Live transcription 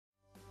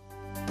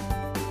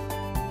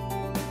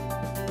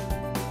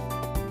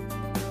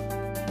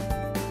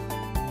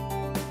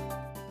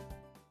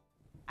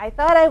I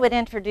thought I would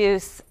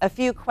introduce a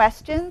few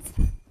questions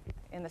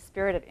in the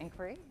spirit of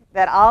inquiry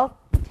that I'll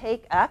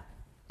take up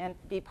and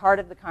be part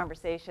of the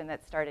conversation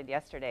that started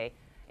yesterday.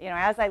 You know,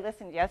 as I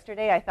listened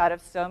yesterday, I thought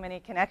of so many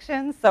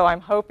connections, so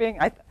I'm hoping,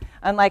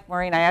 unlike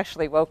Maureen, I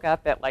actually woke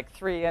up at like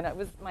 3,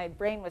 and my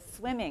brain was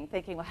swimming,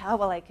 thinking, well, how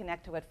will I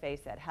connect to what Faye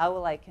said? How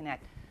will I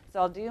connect?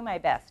 So I'll do my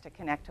best to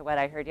connect to what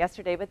I heard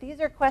yesterday, but these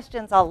are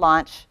questions I'll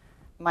launch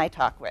my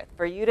talk with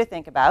for you to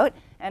think about.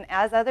 And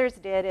as others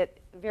did at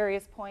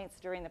various points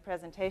during the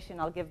presentation,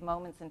 I'll give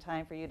moments in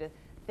time for you to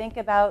think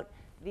about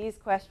these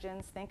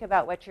questions, think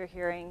about what you're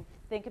hearing,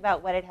 think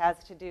about what it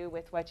has to do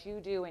with what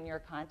you do in your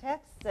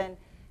contexts and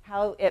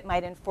how it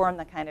might inform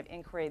the kind of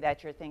inquiry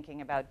that you're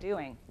thinking about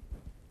doing.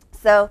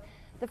 So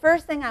the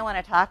first thing I want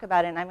to talk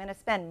about, and I'm going to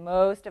spend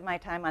most of my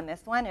time on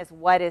this one, is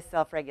what is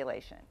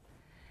self-regulation?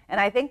 And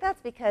I think that's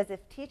because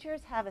if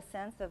teachers have a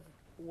sense of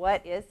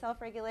what is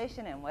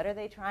self-regulation and what are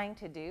they trying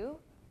to do,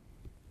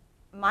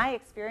 my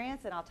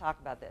experience, and I'll talk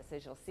about this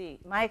as you'll see,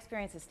 my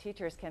experience as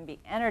teachers can be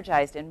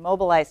energized and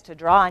mobilized to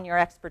draw on your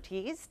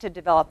expertise to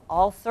develop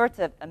all sorts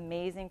of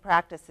amazing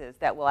practices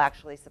that will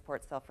actually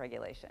support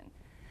self-regulation.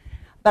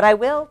 But I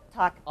will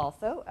talk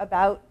also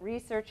about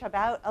research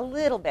about a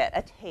little bit,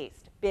 a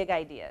taste, big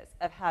ideas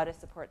of how to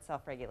support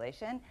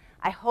self-regulation.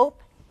 I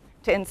hope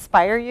to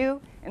inspire you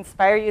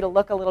to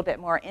look a little bit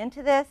more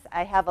into this.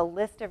 I have a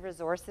list of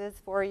resources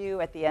for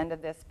you at the end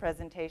of this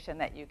presentation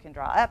that you can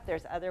draw up.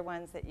 There's other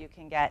ones that you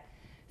can get.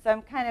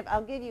 So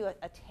I'll give you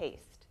a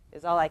taste,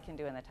 is all I can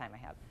do in the time I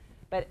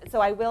have. So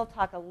I will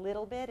talk a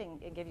little bit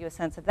and give you a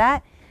sense of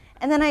that.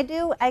 And then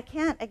I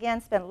can't, again,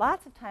 spend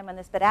lots of time on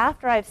this, but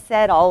after I've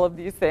said all of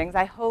these things,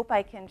 I hope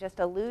I can just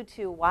allude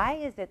to why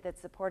is it that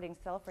supporting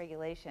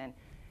self-regulation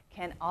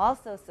can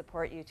also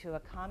support you to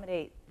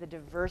accommodate the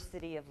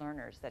diversity of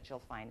learners that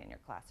you'll find in your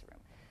classroom.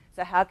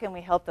 So how can we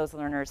help those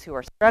learners who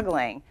are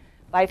struggling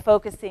by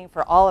focusing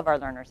for all of our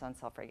learners on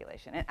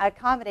self-regulation and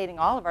accommodating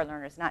all of our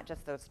learners, not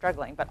just those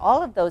struggling, but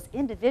all of those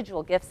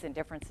individual gifts and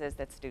differences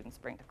that students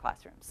bring to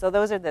classrooms. So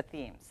those are the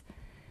themes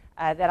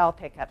that I'll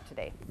pick up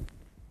today.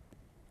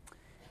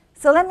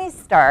 So let me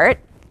start.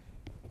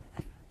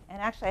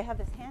 And actually, I have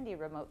this handy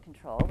remote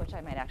control, which I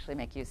might actually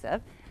make use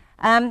of.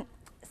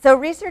 So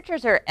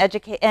researchers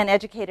and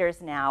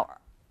educators now,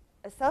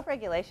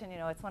 self-regulation, you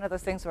know, it's one of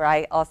those things where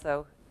I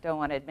also don't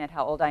want to admit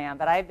how old I am,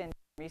 but I've been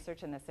doing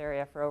research in this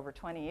area for over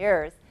 20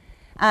 years.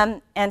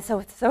 And so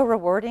it's so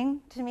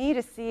rewarding to me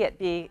to see it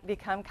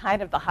become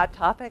kind of the hot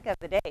topic of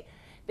the day,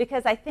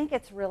 because I think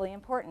it's really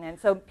important. And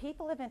so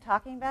people have been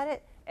talking about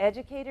it.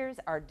 Educators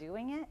are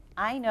doing it.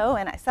 I know,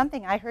 and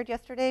something I heard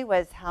yesterday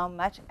was how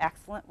much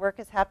excellent work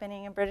is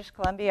happening in British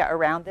Columbia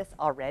around this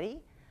already.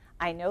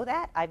 I know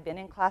that. I've been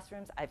in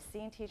classrooms. I've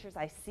seen teachers.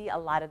 I see a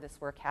lot of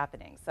this work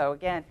happening. So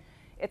again,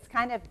 it's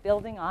kind of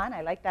building on.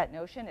 I like that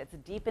notion. It's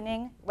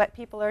deepening what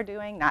people are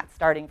doing, not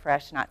starting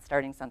fresh, not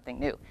starting something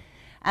new.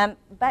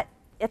 But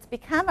it's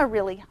become a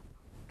really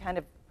kind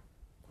of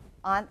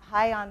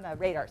high on the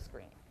radar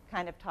screen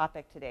kind of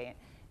topic today.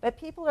 But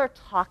people are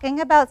talking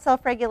about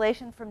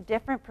self-regulation from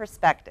different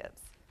perspectives.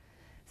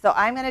 So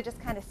I'm going to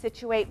just kind of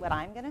situate what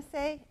I'm going to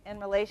say in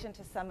relation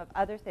to some of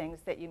other things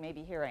that you may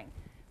be hearing.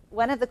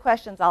 One of the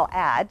questions I'll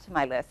add to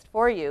my list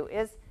for you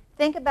is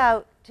think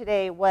about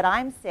today what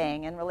I'm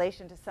saying in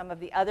relation to some of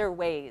the other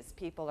ways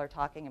people are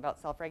talking about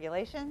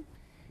self-regulation.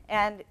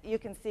 And you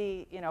can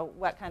see, you know,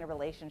 what kind of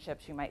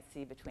relationships you might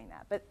see between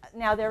that. But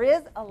now there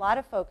is a lot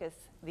of focus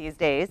these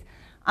days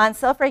on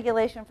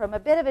self-regulation from a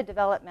bit of a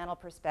developmental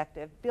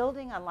perspective,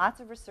 building on lots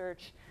of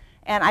research.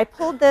 And I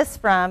pulled this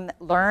from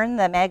Learn,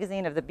 the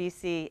magazine of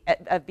BC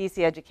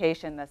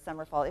Education, the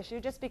summer-fall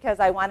issue, just because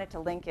I wanted to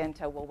link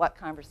into, well, what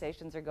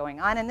conversations are going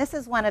on. And this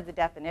is one of the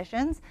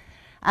definitions.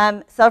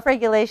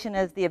 Self-regulation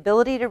is the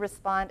ability to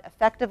respond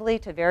effectively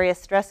to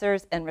various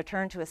stressors and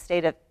return to a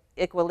state of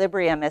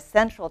equilibrium is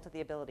central to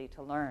the ability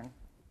to learn.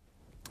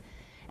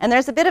 And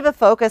there's a bit of a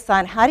focus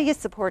on how do you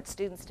support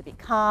students to be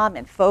calm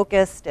and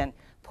focused and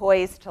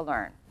poised to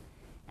learn.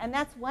 And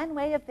that's one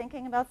way of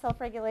thinking about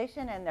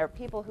self-regulation, and there are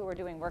people who are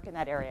doing work in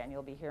that area, and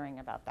you'll be hearing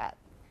about that.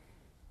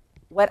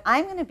 What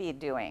I'm going to be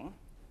doing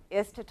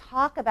is to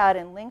talk about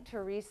and link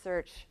to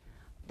research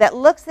that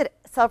looks at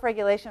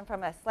self-regulation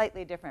from a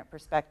slightly different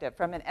perspective,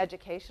 from an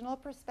educational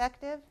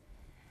perspective.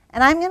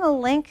 And I'm going to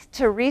link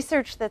to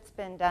research that's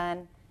been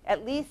done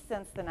at least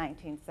since the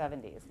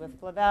 1970s with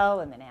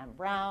Flavel and then Anne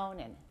Brown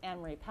and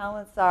Anne-Marie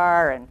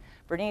Palinsar and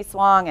Bernice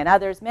Wong and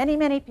others, many,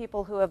 many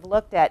people who have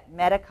looked at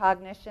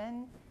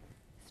metacognition,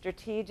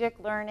 strategic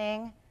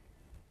learning,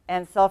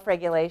 and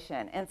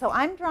self-regulation. And so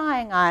I'm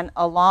drawing on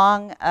a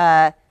long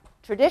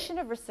tradition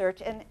of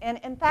research. And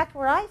in fact,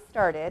 where I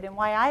started and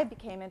why I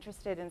became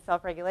interested in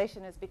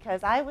self-regulation is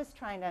because I was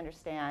trying to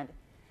understand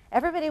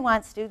everybody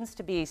wants students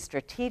to be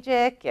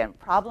strategic and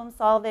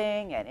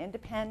problem-solving and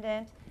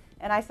independent.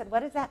 And I said, what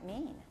does that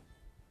mean?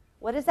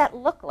 What does that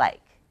look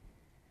like?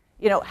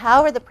 You know,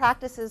 how are the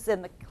practices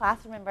in the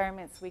classroom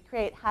environments we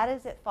create, how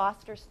does it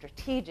foster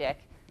strategic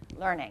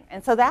learning.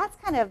 And so that's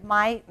kind of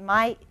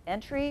my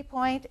entry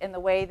point in the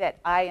way that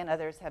I and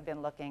others have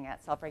been looking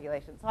at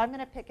self-regulation. So I'm going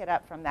to pick it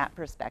up from that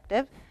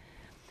perspective.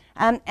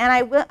 And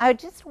I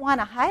just want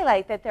to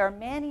highlight that there are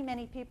many,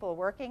 many people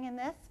working in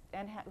this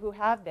and who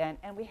have been,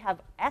 and we have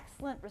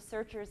excellent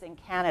researchers in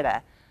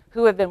Canada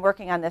who have been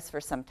working on this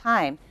for some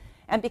time.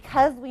 And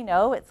because we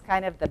know it's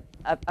kind of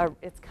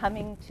it's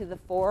coming to the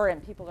fore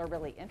and people are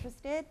really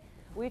interested,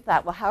 we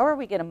thought, well, how are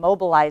we going to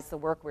mobilize the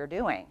work we're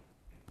doing?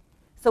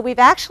 So we've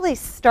actually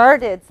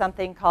started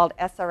something called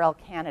SRL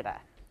Canada.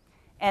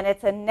 And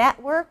it's a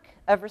network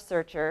of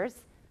researchers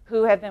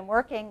who have been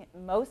working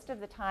most of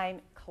the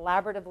time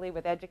collaboratively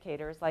with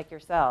educators like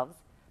yourselves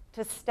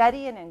to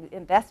study and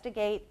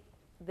investigate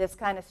this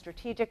kind of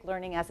strategic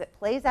learning as it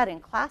plays out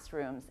in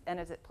classrooms and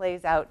as it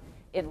plays out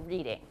in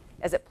reading,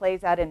 as it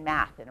plays out in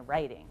math and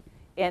writing,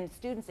 in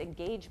students'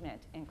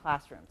 engagement in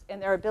classrooms, and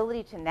their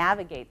ability to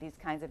navigate these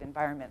kinds of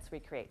environments we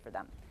create for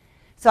them.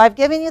 So I've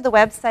given you the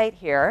website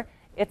here.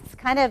 It's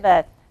kind of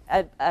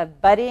a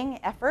budding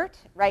effort.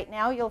 Right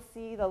now you'll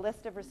see the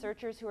list of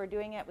researchers who are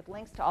doing it with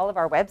links to all of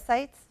our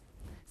websites.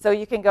 So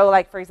you can go,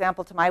 like, for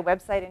example, to my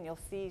website and you'll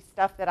see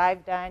stuff that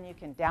I've done. You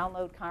can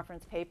download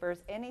conference papers.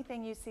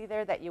 Anything you see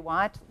there that you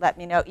want, let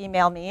me know,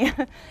 email me,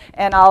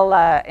 and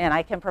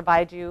I can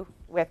provide you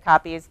with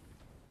copies.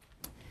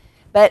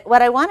 But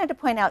what I wanted to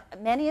point out,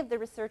 many of the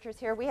researchers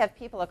here, we have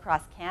people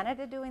across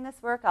Canada doing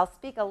this work. I'll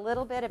speak a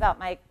little bit about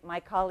my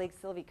colleague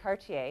Sylvie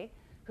Cartier,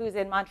 who's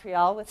in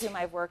Montreal, with whom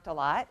I've worked a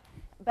lot,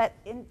 but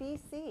in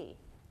BC.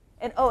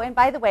 And oh, and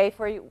by the way,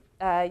 for you,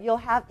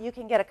 you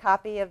can get a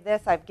copy of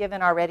this. I've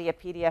given already a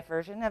PDF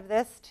version of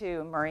this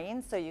to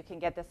Maureen, so you can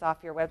get this off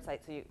your website.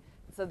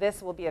 So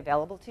this will be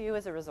available to you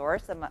as a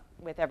resource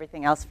with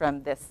everything else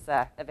from this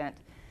event.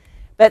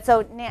 But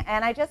so,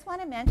 and I just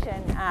want to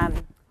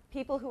mention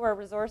people who are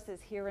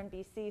resources here in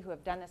BC who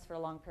have done this for a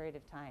long period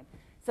of time.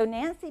 So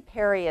Nancy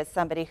Perry is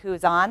somebody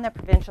who's on the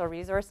provincial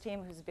resource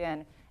team who's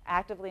been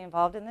actively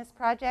involved in this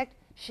project.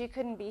 She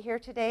couldn't be here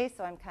today,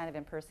 so I'm kind of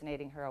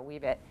impersonating her a wee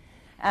bit.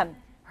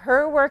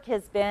 Her work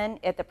has been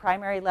at the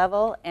primary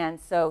level, and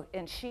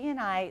she and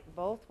I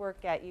both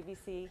work at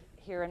UBC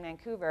here in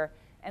Vancouver,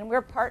 and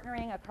we're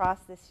partnering across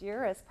this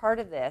year as part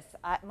of this.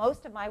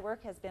 Most of my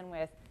work has been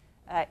with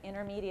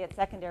intermediate,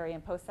 secondary,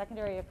 and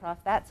post-secondary across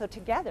that, so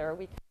together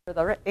we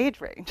cover the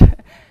age range.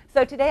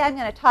 So today I'm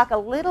going to talk a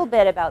little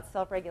bit about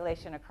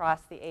self-regulation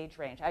across the age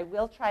range. I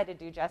will try to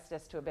do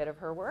justice to a bit of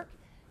her work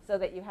so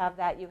that you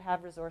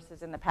have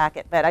resources in the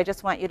packet, but I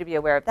just want you to be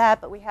aware of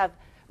that. But we have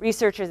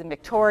researchers in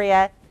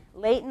Victoria.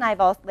 Leighton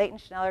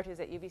Schnellert, who's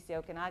at UBC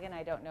Okanagan.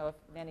 I don't know if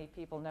many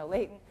people know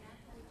Leighton.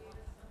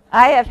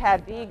 I have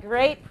had the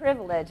great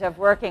privilege of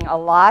working a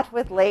lot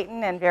with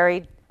Leighton and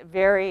very,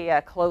 very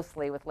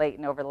closely with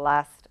Leighton over the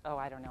last,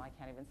 I don't know, I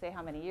can't even say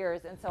how many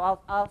years. And so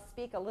I'll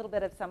speak a little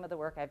bit of some of the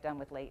work I've done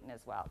with Leighton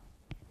as well,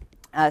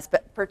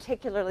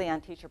 particularly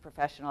on teacher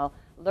professional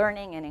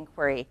learning and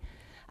inquiry.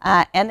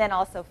 And then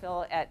also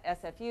Phil at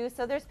SFU.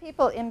 So there's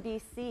people in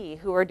BC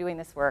who are doing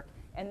this work.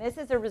 And this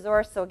is a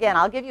resource. So again,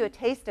 I'll give you a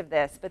taste of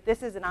this, but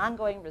this is an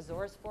ongoing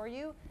resource for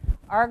you.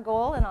 Our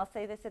goal, and I'll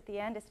say this at the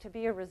end, is to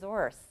be a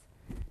resource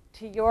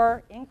to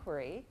your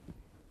inquiry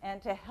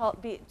and to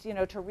help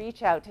to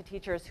reach out to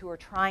teachers who are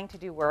trying to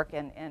do work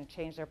and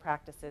change their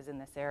practices in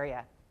this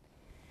area.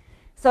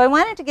 So I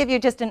wanted to give you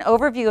just an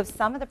overview of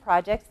some of the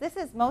projects. This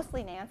is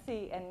mostly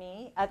Nancy and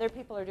me. Other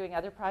people are doing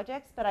other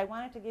projects, but I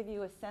wanted to give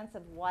you a sense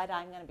of what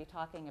I'm going to be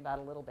talking about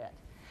a little bit.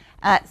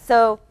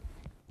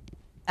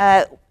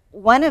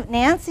 One of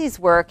Nancy's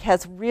work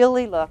has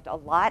really looked a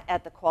lot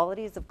at the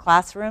qualities of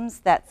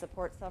classrooms that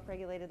support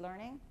self-regulated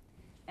learning.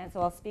 And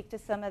so I'll speak to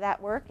some of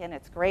that work, and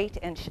it's great.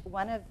 And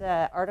one of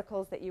the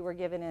articles that you were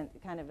given in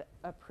kind of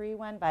a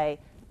pre-one by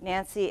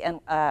Nancy and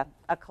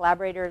a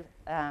collaborator,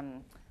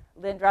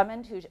 Lynn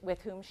Drummond,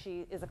 with whom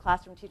she is a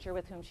classroom teacher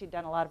with whom she'd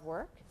done a lot of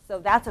work. So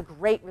that's a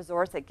great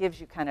resource that gives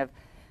you kind of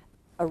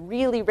a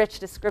really rich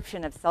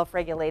description of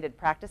self-regulated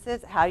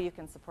practices, how you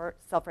can support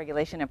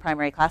self-regulation in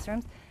primary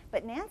classrooms.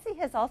 But Nancy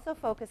has also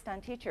focused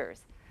on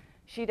teachers.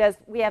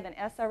 We have an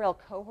SRL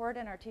cohort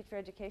in our teacher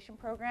education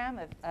program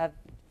of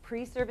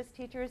pre-service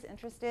teachers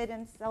interested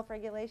in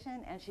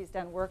self-regulation, and she's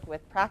done work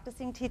with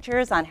practicing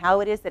teachers on how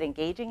it is that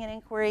engaging in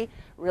inquiry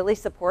really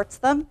supports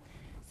them.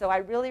 So I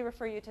really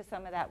refer you to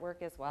some of that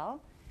work as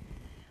well.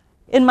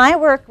 In my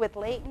work with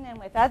Leighton and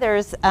with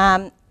others,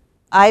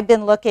 I've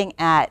been looking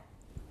at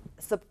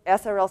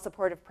SRL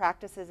supportive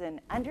practices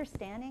in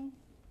understanding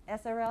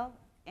SRL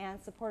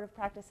and supportive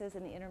practices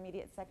in the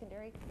intermediate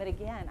secondary. But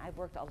again, I've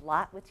worked a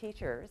lot with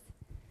teachers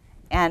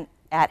and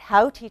at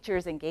how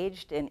teachers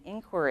engaged in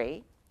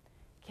inquiry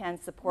can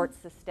support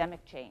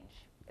systemic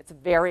change. It's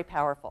very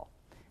powerful.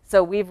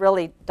 So we've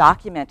really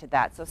documented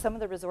that. So some of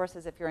the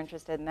resources, if you're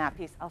interested in that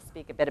piece, I'll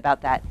speak a bit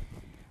about that.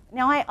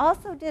 Now, I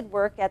also did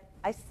work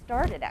I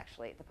started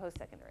actually at the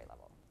post-secondary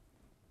level.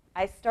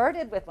 I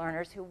started with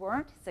learners who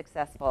weren't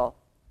successful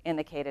in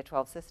the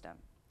K-12 system.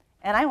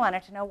 And I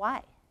wanted to know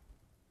why.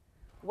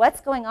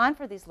 What's going on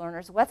for these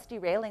learners? What's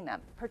derailing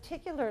them,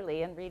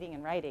 particularly in reading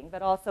and writing,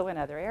 but also in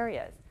other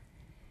areas?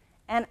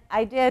 And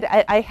I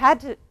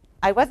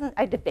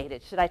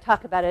debated, should I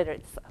talk about it, or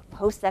it's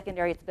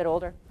post-secondary, it's a bit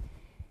older.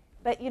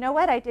 But you know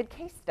what? I did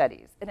case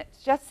studies, and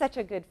it's just such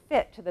a good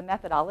fit to the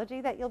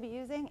methodology that you'll be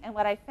using. And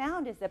what I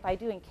found is that by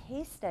doing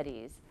case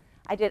studies,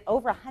 I did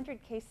over 100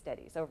 case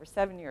studies over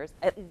 7 years,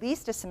 at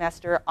least a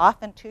semester,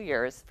 often 2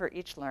 years for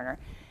each learner.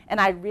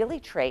 And I really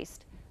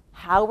traced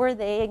how were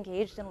they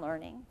engaged in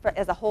learning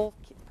as a whole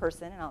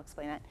person, and I'll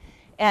explain that,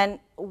 and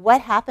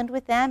what happened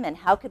with them, and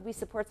how could we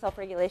support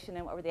self-regulation,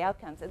 and what were the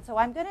outcomes. And so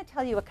I'm going to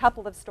tell you a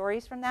couple of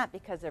stories from that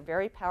because they're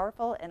very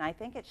powerful, and I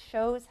think it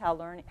shows how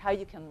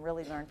you can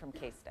really learn from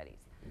case studies.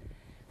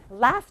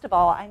 Last of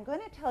all, I'm going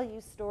to tell you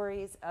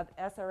stories of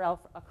SRL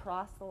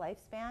across the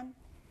lifespan,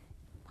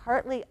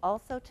 partly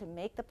also to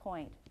make the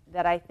point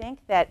that I think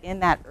that in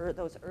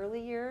those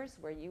early years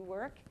where you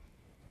work,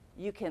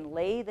 you can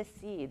lay the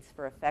seeds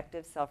for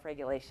effective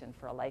self-regulation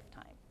for a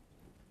lifetime.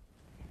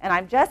 And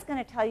I'm just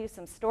going to tell you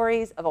some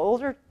stories of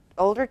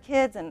older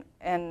kids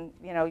and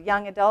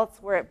young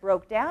adults where it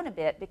broke down a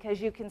bit,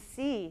 because you can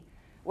see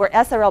where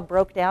SRL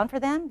broke down for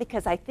them,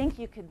 because I think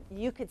you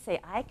could say,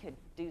 I could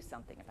do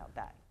something about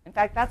that. In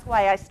fact, that's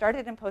why I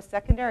started in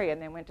post-secondary and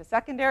then went to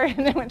secondary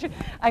and then went to,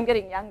 I'm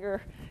getting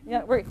younger,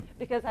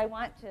 because I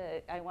want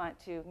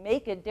to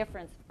make a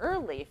difference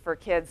early for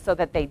kids so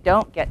that they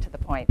don't get to the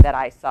point that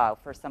I saw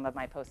for some of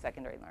my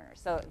post-secondary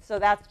learners. So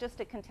that's just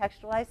to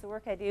contextualize the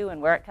work I do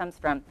and where it comes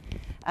from.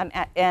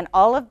 And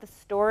all of the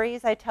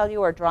stories I tell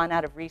you are drawn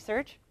out of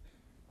research,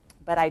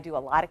 but I do a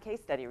lot of case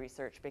study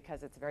research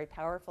because it's very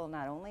powerful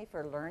not only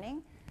for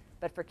learning,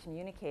 but for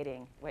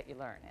communicating what you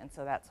learn. And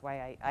so that's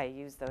why I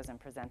use those and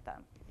present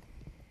them.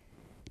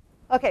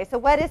 Okay, so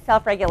what is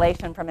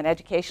self-regulation from an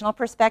educational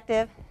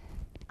perspective?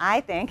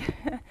 I think,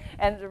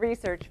 and the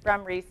research,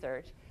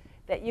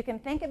 that you can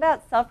think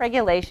about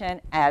self-regulation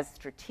as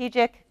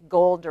strategic,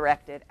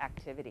 goal-directed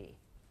activity.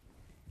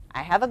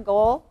 I have a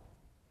goal.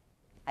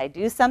 I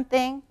do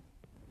something.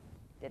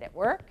 Did it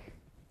work?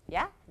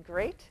 Yeah,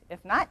 great.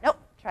 If not, nope,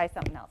 try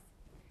something else.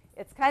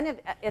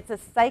 It's a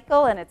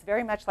cycle, and it's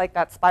very much like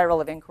that spiral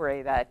of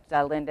inquiry that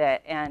Linda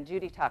and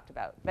Judy talked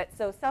about. But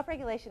so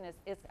self-regulation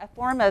is a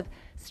form of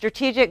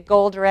strategic,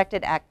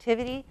 goal-directed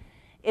activity.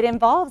 It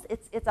involves,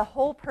 it's a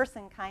whole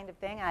person kind of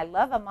thing. I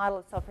love a model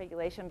of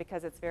self-regulation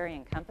because it's very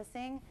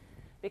encompassing,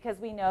 because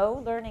we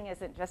know learning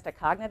isn't just a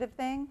cognitive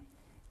thing.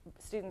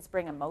 Students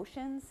bring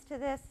emotions to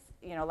this,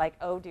 like,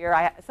 oh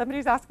dear,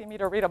 somebody's asking me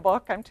to read a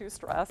book, I'm too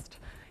stressed,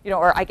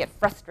 or I get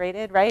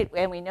frustrated, right?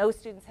 And we know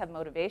students have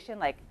motivation,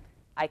 like,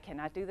 I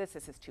cannot do this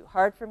is too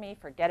hard for me,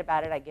 forget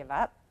about it, I give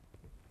up,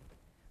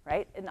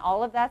 right? And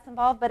all of that's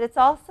involved, but it's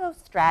also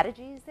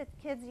strategies that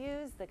kids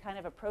use, the kind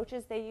of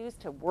approaches they use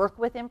to work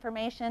with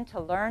information, to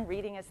learn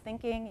reading as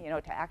thinking,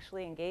 to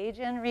actually engage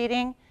in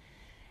reading.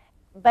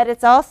 But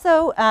it's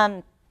also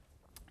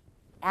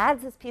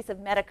adds this piece of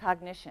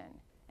metacognition.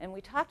 And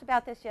we talked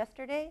about this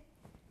yesterday.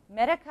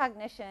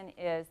 Metacognition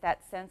is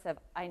that sense of,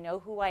 I know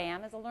who I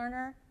am as a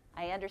learner,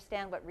 I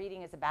understand what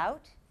reading is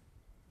about,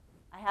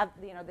 I have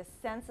this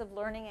sense of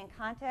learning in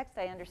context,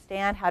 I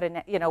understand how to,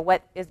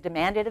 what is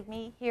demanded of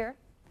me here.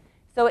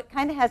 So it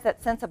kind of has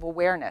that sense of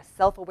awareness,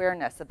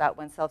 self-awareness about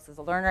oneself as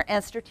a learner,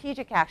 and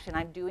strategic action.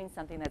 I'm doing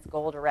something that's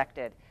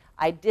goal-directed.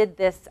 I did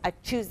this, I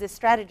choose this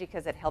strategy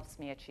because it helps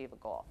me achieve a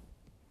goal.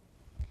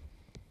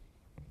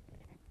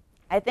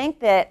 I think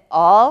that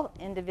all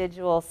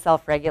individuals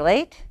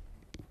self-regulate,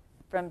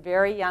 from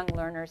very young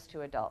learners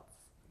to adults.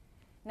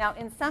 Now,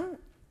 in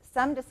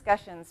some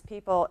discussions,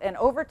 people, and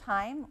over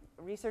time,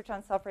 research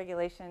on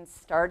self-regulation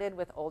started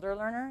with older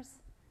learners,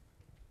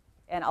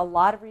 and a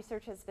lot of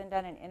research has been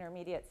done in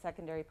intermediate,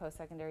 secondary,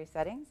 post-secondary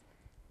settings.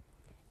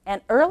 And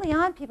early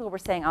on, people were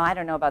saying, oh, I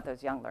don't know about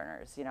those young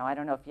learners. I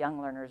don't know if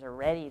young learners are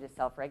ready to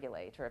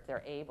self-regulate or if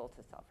they're able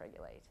to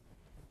self-regulate.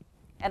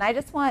 And I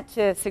just want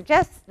to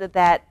suggest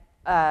that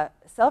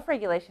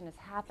self-regulation is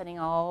happening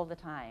all the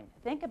time.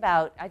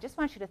 I just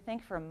want you to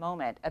think for a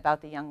moment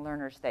about the young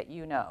learners that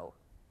you know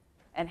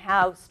and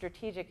how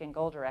strategic and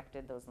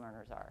goal-directed those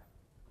learners are.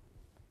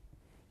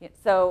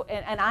 So,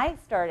 and I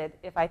started,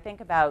 if I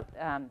think about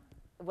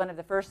one of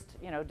the first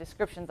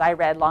descriptions I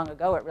read long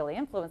ago, it really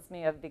influenced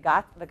me, of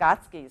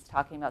Vygotsky's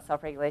talking about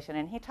self-regulation.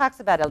 And he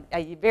talks about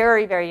a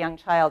very, very young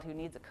child who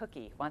needs a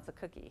cookie, wants a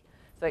cookie.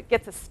 So it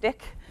gets a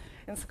stick,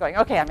 and it's going,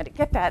 okay, I'm going to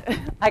get that.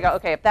 I go,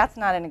 okay, if that's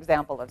not an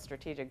example of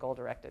strategic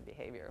goal-directed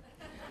behavior.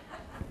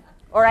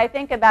 Or I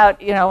think about,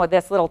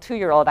 this little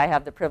 2-year-old I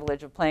have the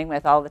privilege of playing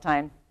with all the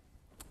time,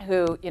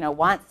 who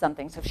wants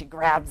something, so she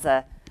grabs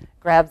a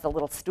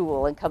little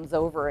stool and comes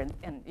over and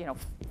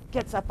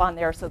gets up on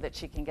there so that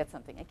she can get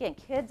something. Again,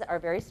 kids are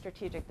very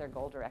strategic, they're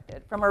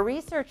goal-directed. From a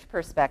research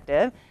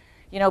perspective,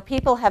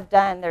 people have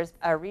done, there's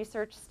a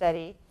research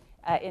study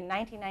in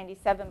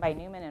 1997 by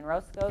Newman and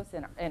Roscoe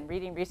in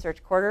Reading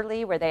Research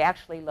Quarterly, where they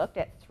actually looked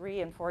at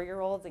 3- and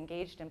 4-year-olds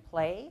engaged in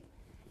play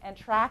and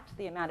tracked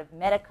the amount of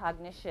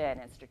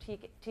metacognition and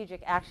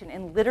strategic action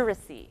in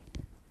literacy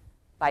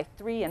by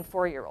 3- and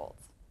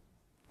 4-year-olds.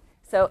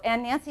 So,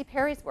 and Nancy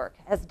Perry's work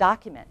has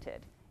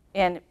documented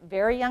in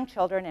very young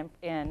children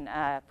in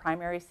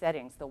primary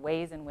settings, the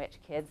ways in which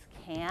kids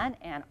can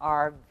and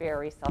are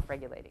very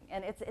self-regulating.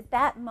 And it's at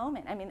that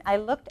moment. I mean, I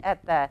looked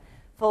at the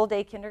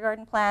full-day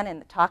kindergarten plan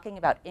and talking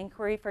about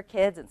inquiry for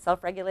kids and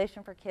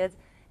self-regulation for kids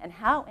and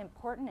how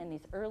important in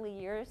these early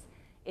years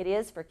it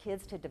is for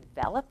kids to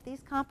develop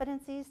these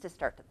competencies, to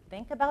start to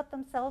think about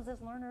themselves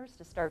as learners,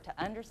 to start to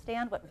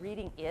understand what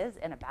reading is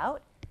and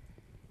about.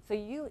 So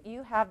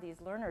you have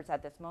these learners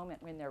at this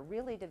moment when they're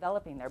really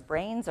developing. Their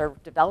brains are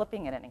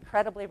developing at an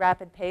incredibly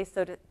rapid pace.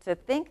 So to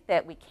think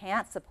that we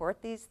can't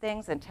support these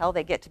things until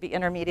they get to be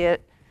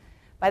intermediate,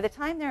 by the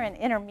time they're in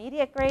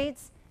intermediate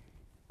grades,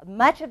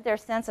 much of their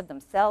sense of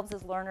themselves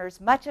as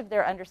learners, much of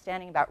their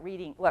understanding about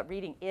reading, what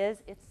reading is,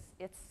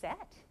 it's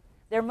set.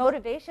 Their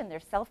motivation, their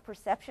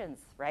self-perceptions,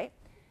 right?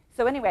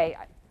 So anyway,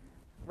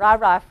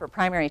 rah-rah for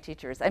primary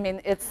teachers. I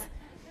mean,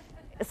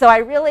 so I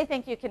really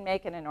think you can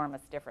make an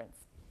enormous difference.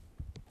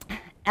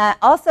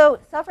 Also,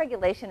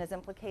 self-regulation is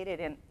implicated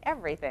in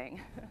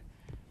everything.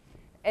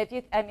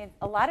 I mean,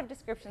 a lot of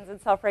descriptions in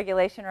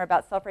self-regulation are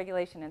about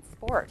self-regulation in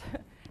sport.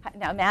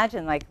 Now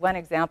imagine, like, one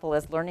example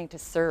is learning to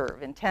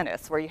serve in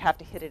tennis, where you have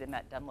to hit it in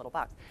that dumb little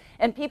box.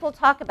 And people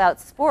talk about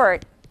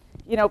sport,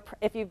 you know,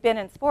 if you've been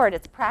in sport,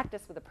 it's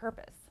practice with a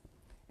purpose.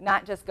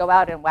 Not just go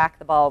out and whack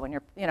the ball when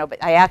you're, you know,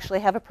 but I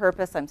actually have a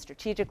purpose. I'm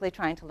strategically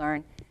trying to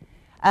learn.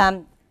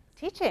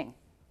 Teaching.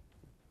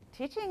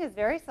 Teaching is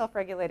very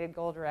self-regulated,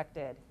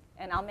 goal-directed.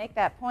 And I'll make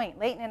that point.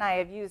 Leighton and I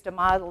have used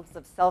models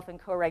of self and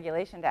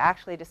co-regulation to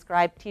actually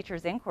describe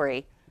teachers'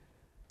 inquiry.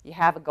 You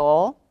have a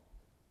goal.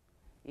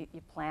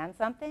 You plan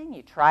something.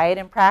 You try it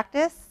in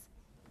practice.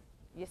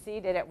 You see,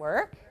 did it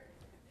work?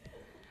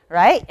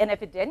 Right? And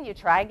if it didn't, you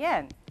try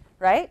again.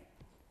 Right?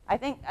 I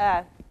think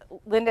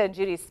Linda and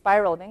Judy's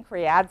spiral of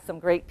inquiry adds some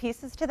great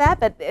pieces to that,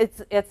 but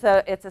it's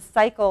a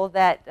cycle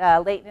that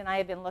Leighton and I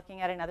have been looking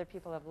at and other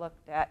people have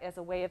looked at as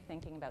a way of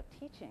thinking about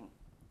teaching.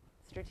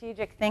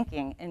 Strategic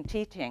thinking in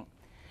teaching.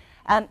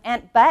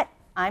 But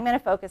I'm going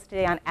to focus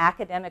today on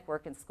academic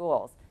work in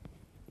schools.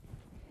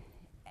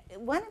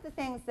 One of the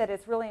things that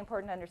is really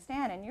important to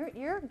understand, and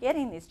you're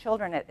getting these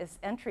children at this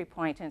entry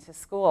point into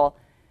school,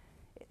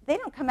 they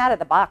don't come out of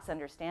the box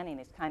understanding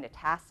these kind of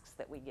tasks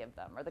that we give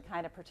them or the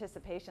kind of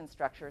participation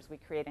structures we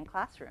create in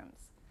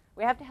classrooms.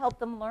 We have to help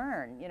them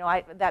learn. You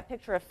know, that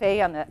picture of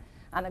Faye on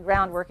the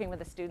ground working with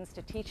the students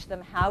to teach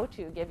them how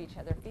to give each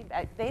other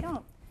feedback. They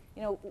don't.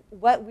 You know,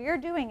 what we're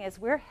doing is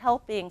we're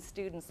helping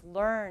students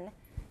learn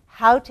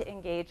how to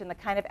engage in the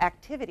kind of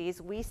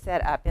activities we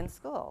set up in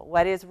school.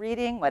 What is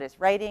reading? What is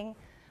writing?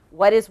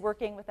 What is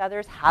working with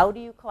others? How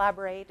do you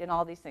collaborate? And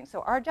all these things.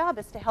 So our job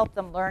is to help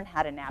them learn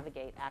how to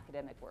navigate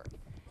academic work.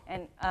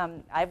 And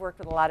I've worked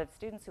with a lot of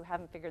students who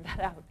haven't figured that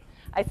out.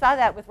 I saw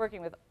that with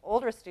working with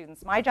older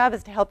students. My job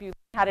is to help you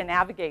learn how to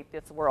navigate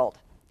this world.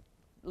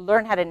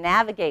 Learn how to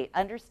navigate,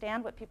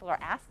 understand what people are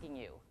asking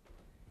you,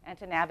 and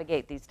to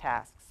navigate these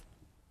tasks.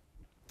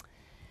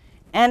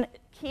 And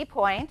key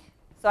point,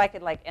 so I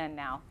could like end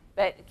now,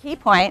 but key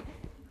point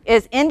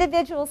is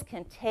individuals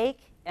can take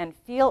and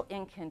feel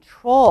in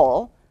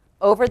control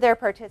over their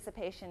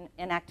participation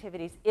in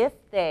activities if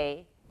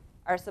they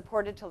are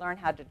supported to learn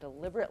how to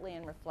deliberately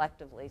and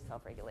reflectively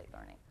self-regulate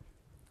learning.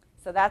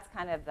 So that's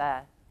kind of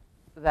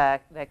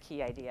the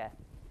key idea.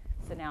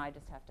 So now I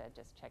just have to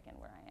check in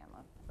where I am.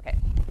 Okay.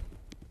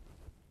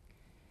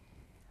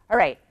 All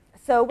right.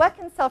 So what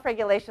can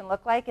self-regulation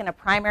look like in a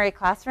primary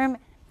classroom?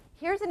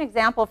 Here's an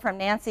example from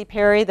Nancy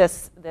Perry,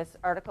 this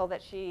article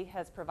that she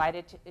has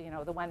provided, to, you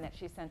know, the one that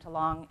she sent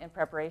along in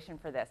preparation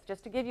for this,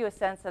 just to give you a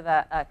sense of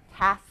a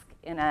task,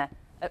 an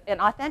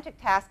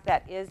authentic task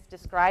that is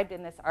described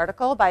in this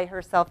article by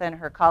herself and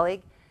her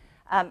colleague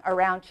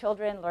around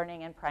children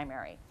learning in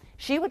primary.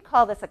 She would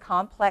call this a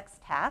complex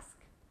task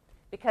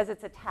because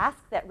it's a task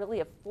that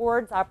really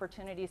affords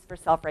opportunities for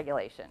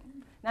self-regulation.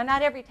 Now,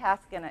 not every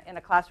task in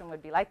a classroom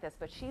would be like this,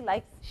 but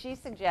she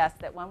suggests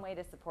that one way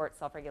to support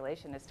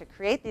self-regulation is to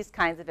create these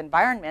kinds of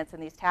environments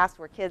and these tasks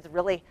where kids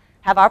really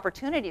have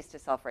opportunities to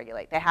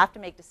self-regulate. They have to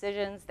make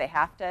decisions. They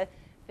have to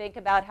think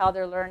about how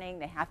they're learning.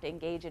 They have to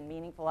engage in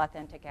meaningful,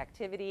 authentic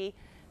activity.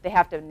 They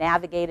have to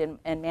navigate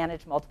and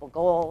manage multiple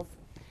goals.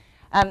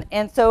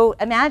 And so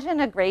imagine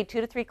a grade 2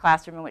 to 3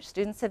 classroom in which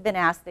students have been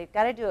asked, they've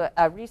got to do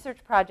a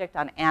research project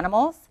on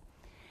animals,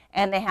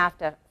 and they have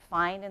to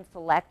find and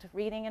select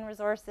reading and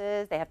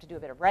resources. They have to do a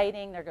bit of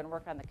writing. They're going to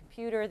work on the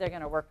computer. They're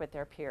going to work with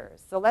their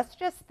peers. So let's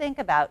just think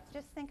about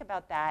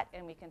that,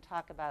 and we can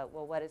talk about,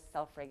 well, what does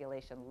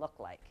self-regulation look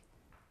like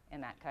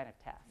in that kind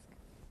of task?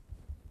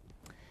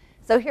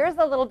 So here's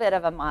a little bit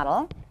of a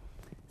model.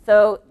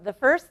 So the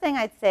first thing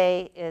I'd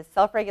say is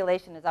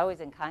self-regulation is always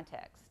in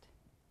context,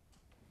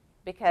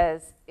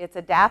 because it's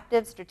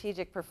adaptive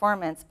strategic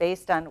performance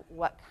based on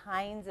what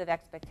kinds of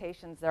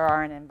expectations there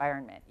are in an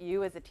environment.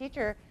 You as a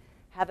teacher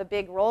have a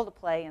big role to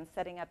play in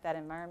setting up that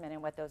environment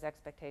and what those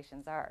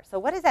expectations are. So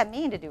what does that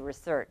mean to do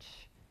research?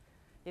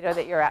 You know,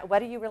 that you're at,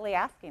 what are you really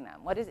asking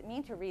them? What does it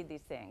mean to read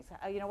these things?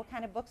 You know, what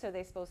kind of books are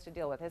they supposed to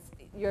deal with?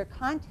 Your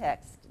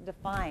context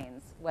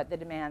defines what the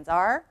demands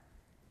are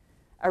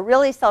A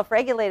really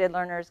self-regulated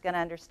learner is going to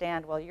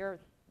understand, well,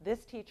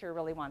 this teacher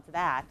really wants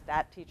that.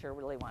 That teacher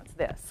really wants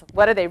this.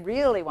 What do they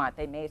really want?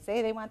 They may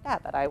say they want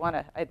that,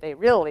 but they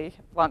really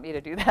want me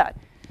to do that.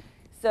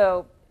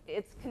 So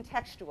it's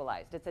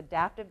contextualized. It's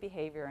adaptive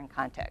behavior and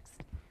context.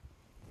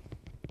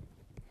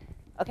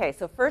 Okay,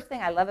 so first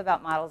thing I love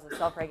about models of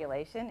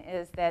self-regulation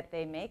is that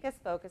they make us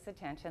focus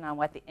attention on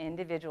what the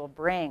individual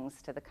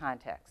brings to the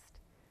context.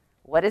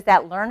 What is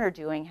that learner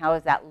doing? How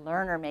is that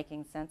learner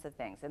making sense of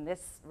things? And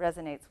this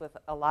resonates with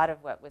a lot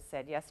of what was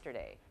said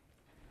yesterday.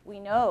 We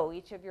know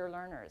each of your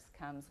learners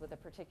comes with a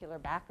particular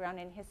background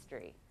in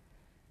history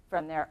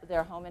from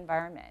their home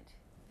environment,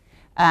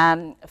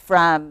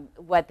 from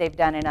what they've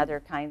done in other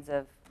kinds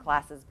of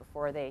classes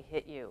before they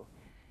hit you.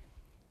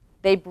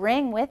 They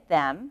bring with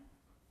them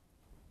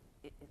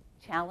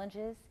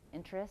challenges,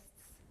 interests,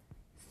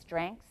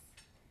 strengths.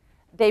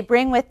 They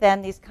bring with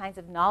them these kinds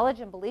of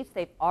knowledge and beliefs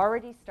they've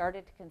already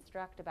started to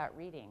construct about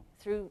reading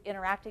through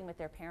interacting with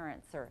their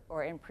parents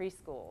or in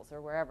preschools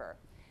or wherever.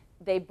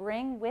 They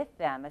bring with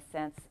them a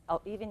sense,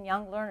 even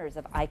young learners,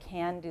 of I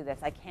can do this,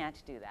 I can't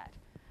do that,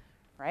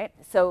 right?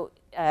 So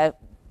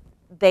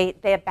they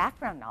have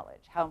background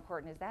knowledge. How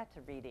important is that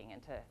to reading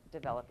and to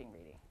developing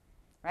reading,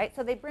 right?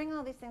 So they bring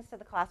all these things to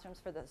the classrooms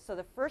for this. So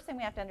the first thing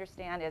we have to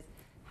understand is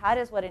how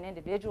does what an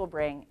individual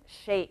bring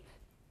shape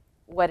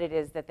what it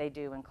is that they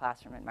do in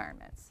classroom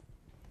environments.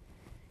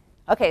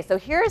 Okay, so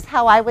here's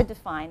how I would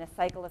define a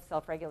cycle of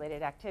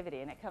self-regulated activity,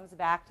 and it comes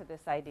back to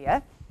this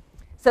idea.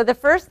 So the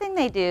first thing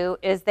they do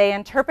is they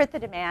interpret the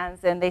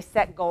demands and they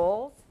set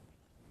goals,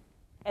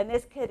 and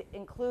this could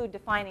include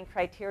defining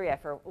criteria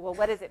for, well,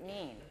 what does it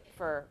mean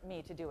for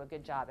me to do a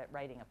good job at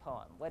writing a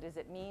poem? What does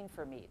it mean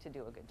for me to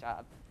do a good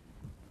job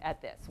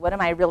at this? What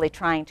am I really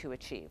trying to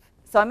achieve?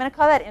 So I'm going to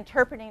call that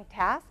interpreting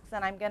tasks,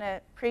 and I'm going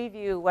to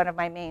preview one of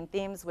my main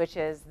themes, which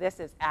is this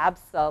is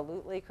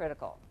absolutely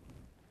critical.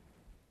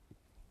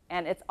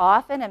 And it's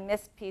often a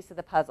missed piece of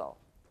the puzzle,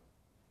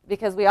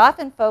 because we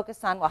often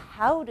focus on, well,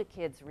 how do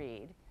kids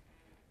read,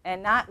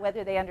 and not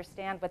whether they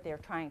understand what they're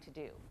trying to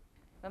do.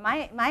 But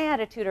my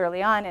attitude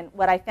early on, and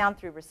what I found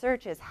through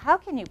research, is how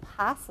can you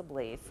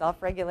possibly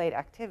self-regulate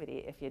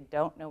activity if you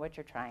don't know what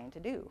you're trying to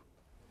do?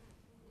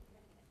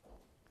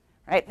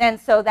 Right? And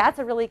so that's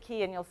a really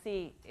key, and you'll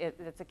see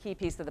it's a key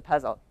piece of the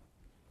puzzle.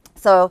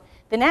 So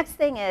the next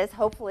thing is,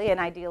 hopefully and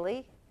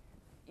ideally,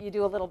 you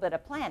do a little bit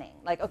of planning.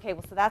 Like, okay,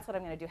 well, so that's what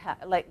I'm going to do.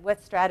 Like,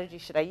 what strategy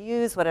should I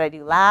use? What did I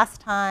do last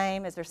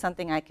time? Is there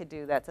something I could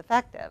do that's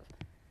effective?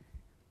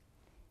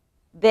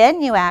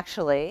 Then you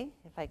actually,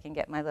 if I can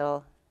get my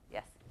little,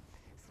 yes.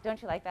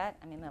 Don't you like that?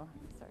 I mean, little,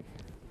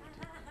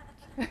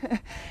 sorry.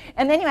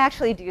 And then you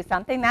actually do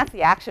something. That's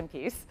the action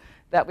piece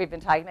that we've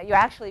been talking about. You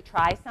actually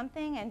try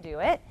something and do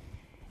it.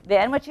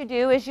 Then what you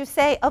do is you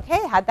say,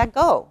 okay, how'd that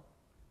go?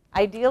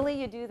 Ideally,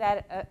 you do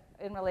that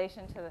in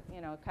relation to,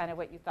 kind of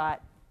what you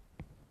thought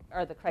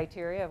are the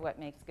criteria of what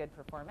makes good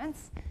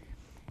performance.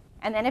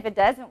 And then if it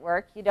doesn't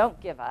work, you don't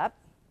give up.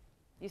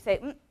 You say,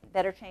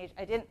 better change.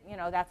 I didn't,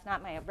 that's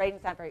not my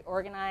writing's not very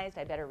organized.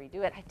 I better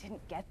redo it. I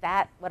didn't get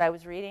that, what I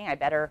was reading. I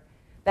better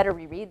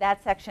reread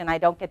that section. I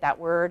don't get that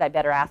word. I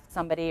better ask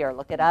somebody or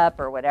look it up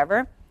or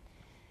whatever.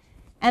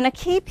 And a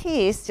key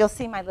piece, you'll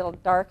see my little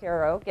dark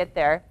arrow, get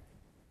there.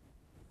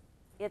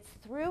 It's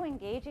through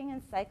engaging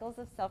in cycles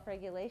of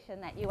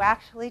self-regulation that you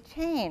actually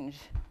change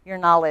your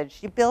knowledge.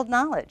 You build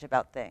knowledge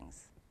about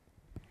things.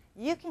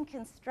 You can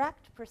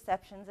construct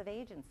perceptions of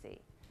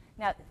agency.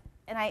 Now,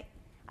 and I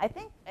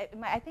think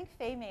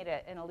Faye made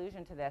an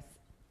allusion to this,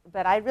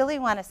 but I really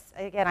want to,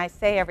 again, I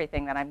say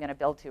everything that I'm going to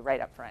build to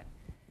right up front.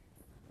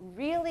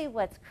 Really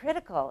what's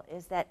critical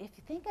is that if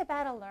you think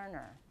about a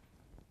learner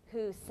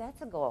who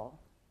sets a goal,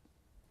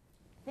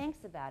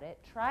 thinks about it,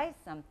 tries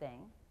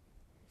something,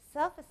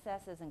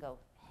 self-assesses and goes,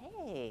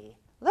 hey,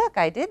 look,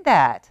 I did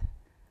that.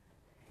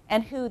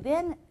 And who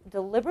then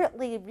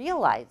deliberately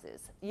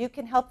realizes, you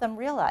can help them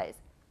realize,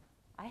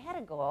 I had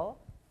a goal,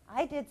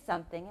 I did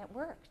something, it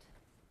worked.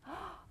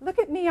 Look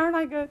at me, aren't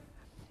I good?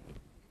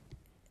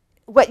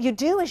 What you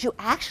do is you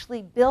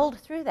actually build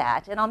through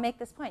that, and I'll make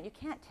this point. You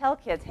can't tell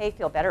kids, hey,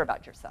 feel better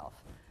about yourself.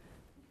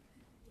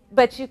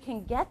 But you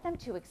can get them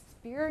to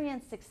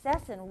experience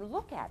success and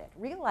look at it,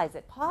 realize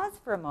it, pause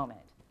for a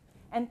moment,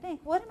 and think,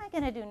 what am I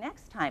going to do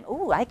next time?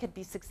 Ooh, I could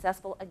be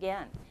successful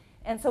again.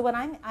 And so what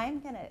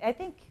I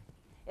think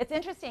it's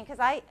interesting because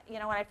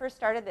when I first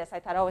started this, I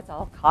thought, oh, it's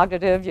all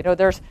cognitive,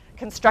 there's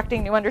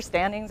constructing new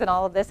understandings and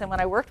all of this. And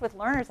when I worked with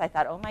learners, I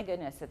thought, oh my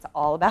goodness, it's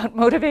all about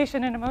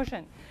motivation and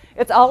emotion.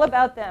 It's all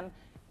about them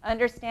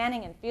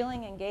understanding and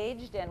feeling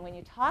engaged. And when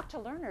you talk to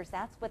learners,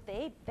 that's what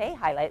they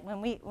highlight.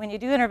 When you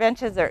do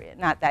interventions, or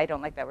not, I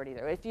don't like that word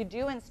either. If you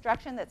do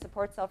instruction that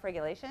supports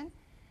self-regulation,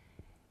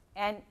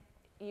 and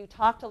you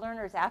talk to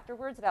learners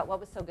afterwards about what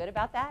was so good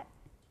about that,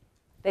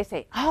 they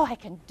say, oh, I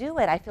can do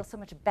it. I feel so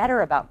much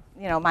better about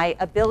my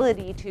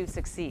ability to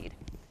succeed.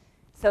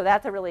 So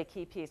that's a really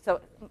key piece.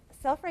 So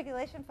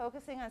self-regulation,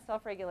 focusing on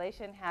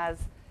self-regulation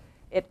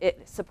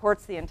it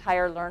supports the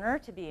entire learner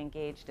to be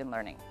engaged in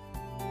learning.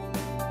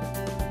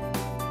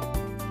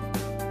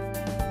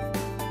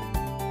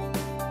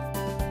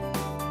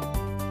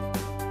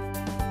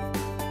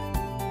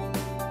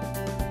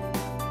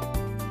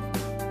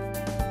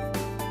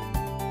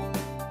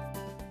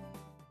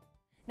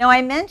 Now,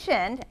 I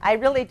mentioned, I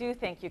really do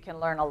think you can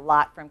learn a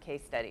lot from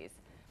case studies.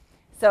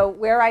 So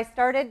where I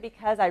started,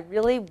 because I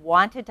really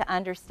wanted to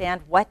understand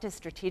what does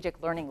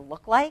strategic learning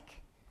look like,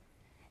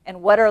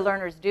 and what are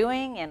learners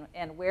doing,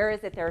 and where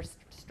is it their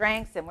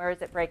strengths, and where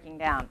is it breaking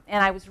down.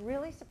 And I was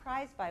really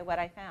surprised by what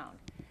I found.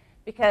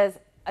 Because,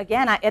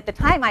 again, at the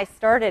time I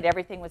started,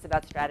 everything was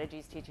about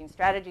strategies, teaching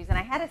strategies, and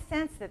I had a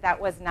sense that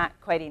that was not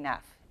quite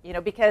enough. You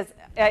know, because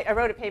I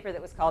wrote a paper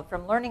that was called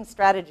From Learning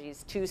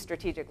Strategies to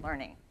Strategic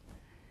Learning.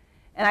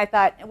 And I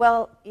thought,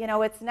 well, you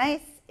know, it's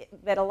nice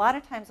that a lot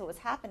of times what was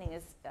happening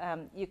is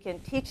you can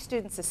teach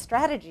students a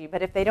strategy,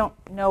 but if they don't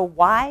know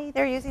why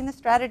they're using the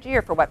strategy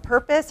or for what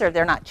purpose, or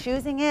they're not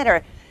choosing it,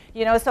 or,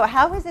 you know, so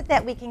how is it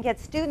that we can get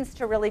students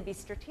to really be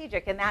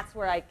strategic? And that's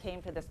where I came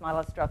to this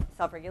model of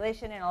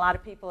self-regulation, and a lot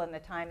of people in the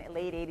time,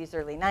 late 80s,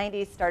 early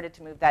 90s, started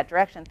to move that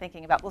direction,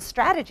 thinking about, well,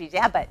 strategies,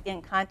 yeah, but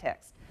in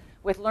context,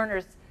 with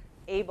learners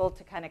able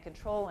to kind of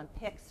control and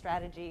pick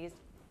strategies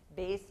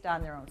based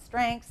on their own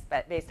strengths,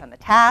 but based on the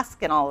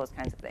task and all those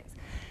kinds of things.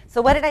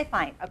 So what did I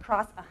find?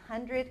 Across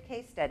 100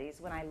 case studies,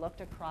 when I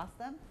looked across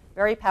them,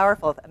 very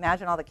powerful.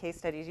 Imagine all the case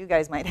studies you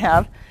guys might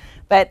have.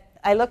 But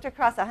I looked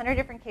across 100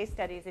 different case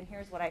studies, and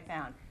here's what I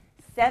found.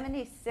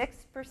 76%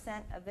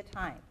 of the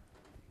time,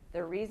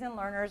 the reason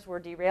learners were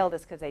derailed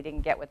is because they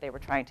didn't get what they were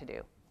trying to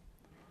do.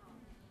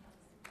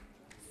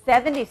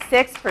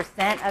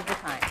 76% of the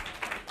time.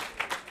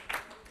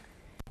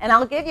 And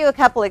I'll give you a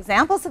couple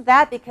examples of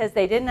that because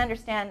they didn't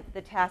understand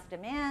the task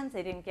demands.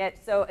 They didn't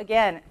get, so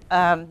again,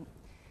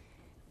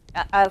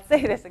 I'll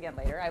say this again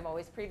later. I'm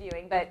always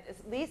previewing. But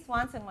Lee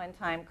Swanson one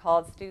time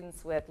called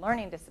students with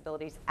learning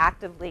disabilities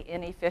actively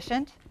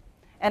inefficient.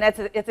 And it's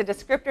a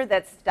descriptor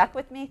that's stuck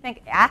with me.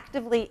 Think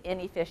actively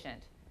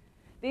inefficient.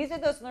 These are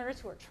those learners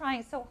who are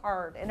trying so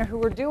hard and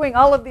who are doing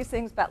all of these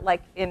things, but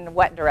like in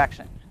what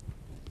direction?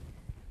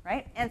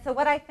 Right? And so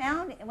what I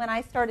found when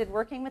I started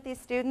working with these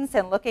students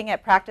and looking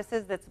at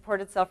practices that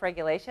supported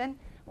self-regulation,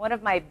 one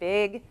of my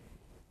big,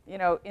 you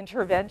know,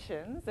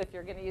 interventions, if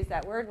you're going to use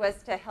that word,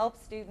 was to help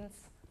students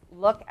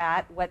look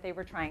at what they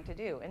were trying to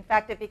do. In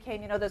fact, it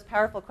became, you know, those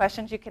powerful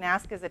questions you can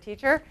ask as a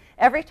teacher.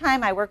 Every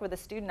time I work with a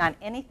student on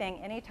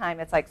anything, anytime,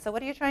 it's like, so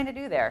what are you trying to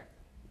do there?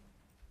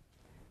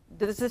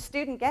 Does the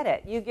student get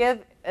it? You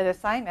give an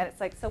assignment,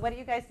 it's like, so what do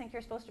you guys think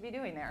you're supposed to be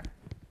doing there?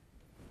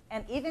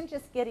 And even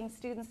just getting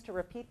students to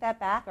repeat that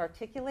back,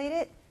 articulate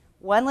it,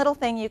 one little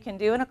thing you can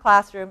do in a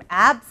classroom,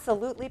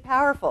 absolutely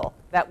powerful,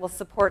 that will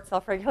support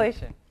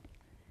self-regulation.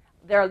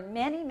 There are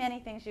many, many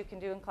things you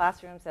can do in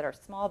classrooms that are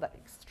small but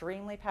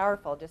extremely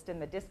powerful, just in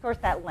the discourse,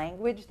 that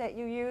language that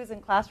you use in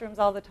classrooms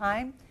all the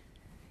time.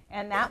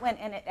 And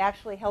it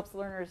actually helps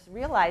learners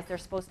realize they're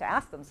supposed to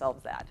ask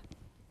themselves that.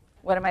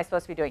 What am I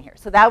supposed to be doing here?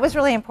 So that was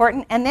really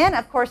important. And then,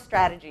 of course,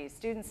 strategies.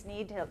 Students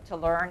need to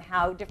learn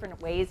how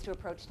different ways to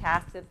approach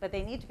tasks, but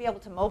they need to be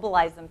able to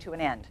mobilize them to an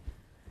end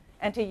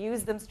and to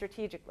use them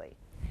strategically.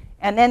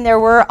 And then there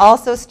were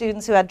also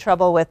students who had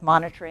trouble with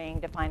monitoring,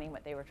 defining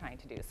what they were trying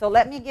to do. So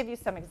let me give you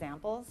some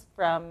examples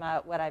from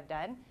what I've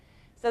done.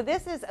 So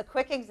this is a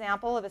quick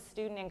example of a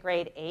student in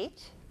grade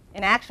 8,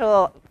 an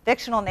actual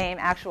fictional name,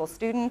 actual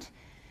student.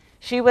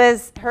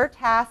 Her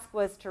task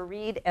was to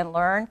read and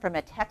learn from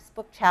a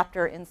textbook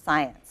chapter in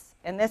science.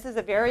 And this is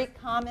a very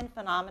common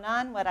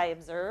phenomenon. What I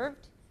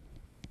observed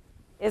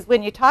is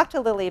when you talk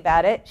to Lily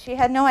about it, she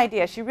had no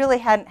idea. She really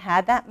hadn't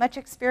had that much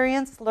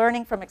experience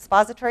learning from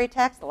expository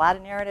text, a lot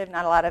of narrative,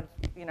 not a lot of,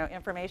 you know,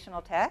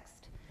 informational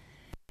text.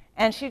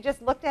 And she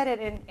just looked at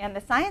it, and the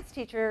science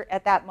teacher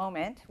at that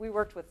moment, we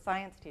worked with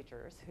science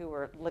teachers who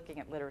were looking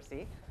at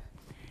literacy,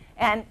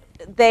 and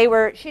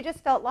she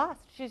just felt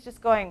lost. She's just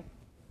going,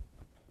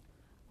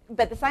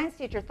 but the science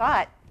teacher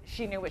thought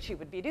she knew what she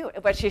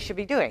should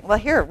be doing. Well,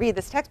 here, read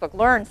this textbook,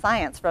 learn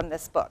science from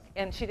this book.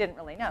 And she didn't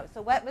really know.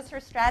 So what was her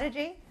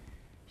strategy?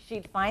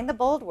 She'd find the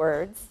bold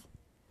words,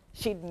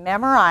 she'd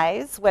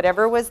memorize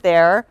whatever was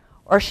there,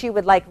 or she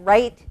would like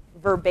write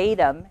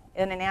verbatim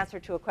in an answer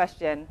to a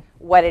question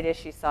what it is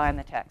she saw in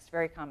the text.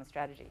 Very common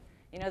strategy.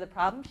 You know the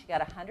problem? She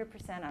got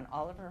 100% on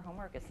all of her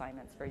homework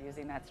assignments for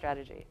using that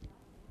strategy.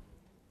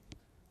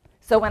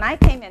 So when I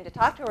came in to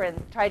talk to her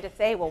and tried to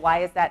say, well,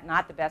 why is that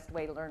not the best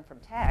way to learn from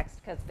text?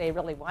 Because they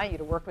really want you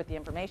to work with the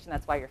information.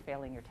 That's why you're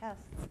failing your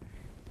tests.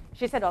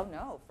 She said, oh,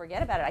 no,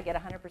 forget about it. I get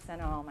 100%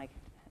 on all my.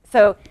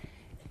 So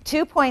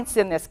 2 points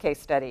in this case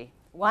study.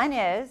 One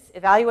is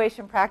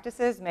evaluation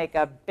practices make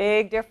a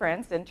big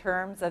difference in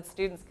terms of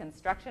students'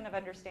 construction of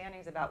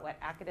understandings about what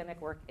academic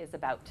work is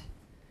about.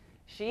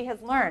 She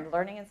has learned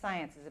learning in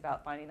science is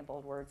about finding the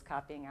bold words,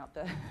 copying out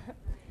the,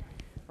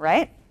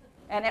 right?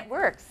 And it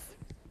works.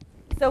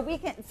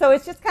 So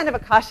it's just kind of a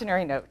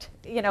cautionary note,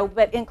 you know,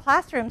 but in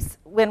classrooms,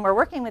 when we're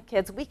working with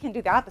kids, we can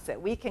do the opposite.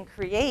 We can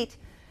create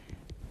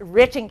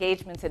rich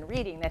engagements in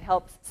reading that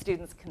helps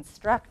students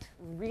construct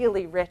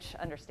really rich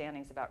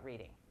understandings about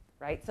reading,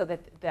 right? So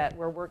that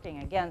we're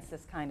working against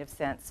this kind of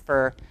sense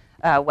for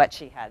what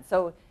she had.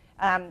 So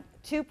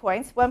 2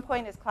 points. 1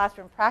 point is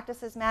classroom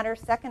practices matter.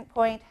 Second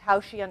point,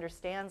 how she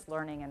understands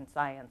learning in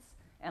science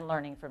and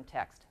learning from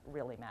text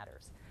really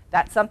matters.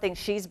 That's something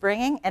she's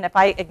bringing, and if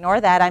I ignore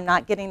that, I'm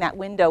not getting that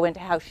window into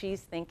how she's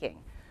thinking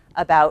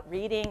about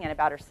reading and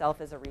about herself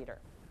as a reader.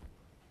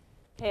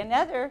 Okay,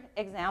 another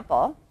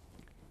example.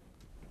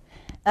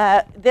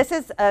 This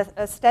is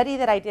a study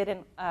that I did in,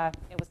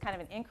 it was kind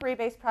of an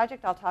inquiry-based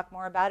project. I'll talk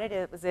more about it.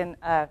 It was in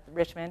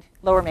Richmond,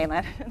 Lower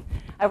Mainland.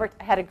 I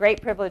had a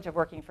great privilege of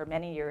working for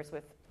many years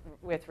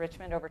with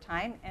Richmond over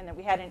time, and that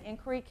we had an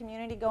inquiry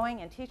community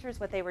going, and teachers,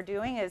 what they were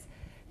doing is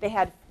they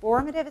had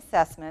formative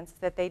assessments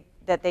that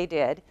they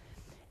did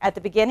at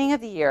the beginning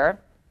of the year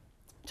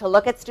to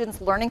look at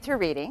students learning through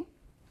reading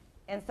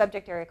in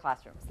subject area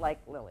classrooms, like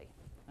Lily,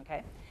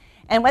 okay?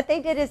 And what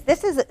they did is,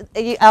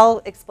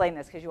 I'll explain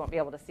this because you won't be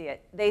able to see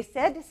it. They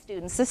said to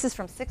students, this is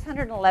from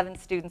 611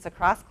 students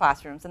across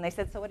classrooms, and they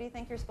said, so what do you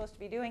think you're supposed to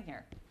be doing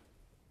here?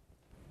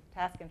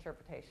 Task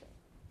interpretation.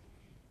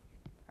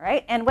 All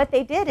right, and what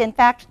they did, in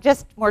fact,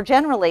 just more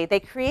generally,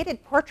 they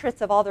created portraits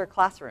of all their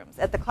classrooms.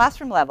 At the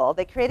classroom level,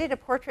 they created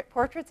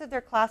portraits of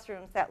their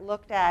classrooms that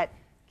looked at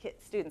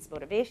students'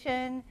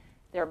 motivation,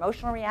 their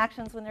emotional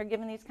reactions when they're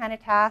given these kind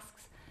of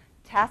tasks,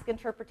 task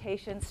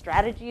interpretation,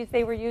 strategies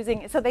they were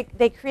using. So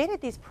they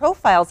created these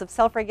profiles of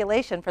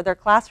self-regulation for their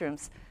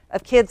classrooms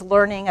of kids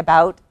learning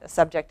about a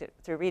subject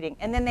through reading.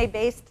 And then they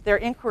based their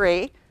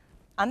inquiry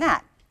on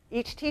that.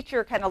 Each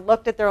teacher kind of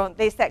looked at their own,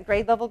 they set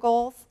grade level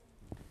goals.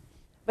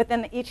 But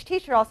then each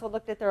teacher also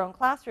looked at their own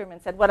classroom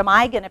and said, what am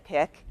I going to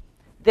pick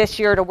this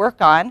year to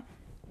work on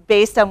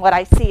based on what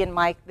I see in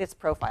this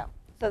profile?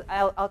 So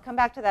I'll come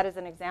back to that as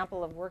an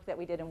example of work that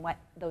we did and what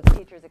those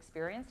teachers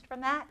experienced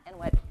from that and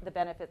what the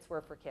benefits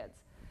were for kids.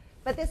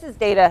 But this is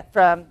data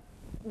from,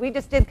 we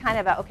just did kind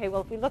of a, okay,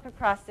 well, if we look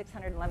across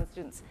 611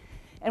 students.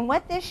 And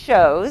what this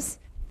shows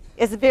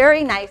is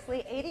very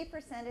nicely,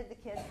 80% of the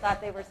kids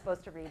thought they were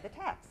supposed to read the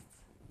texts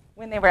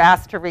when they were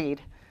asked to read,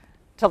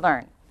 to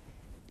learn.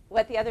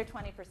 What the other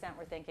 20%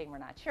 were thinking, we're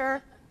not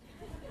sure.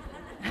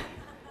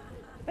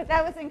 But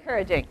that was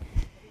encouraging.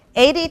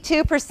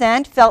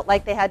 82% felt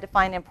like they had to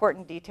find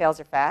important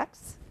details or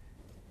facts.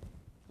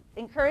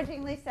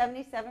 Encouragingly,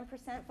 77%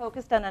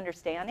 focused on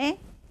understanding.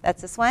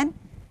 That's this one.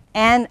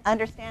 And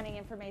understanding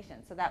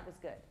information. So that was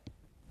good.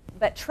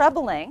 But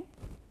troubling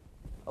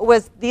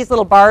was these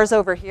little bars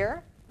over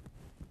here,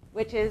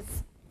 which is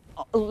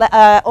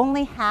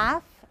only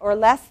half or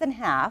less than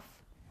half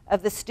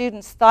of the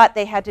students thought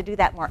they had to do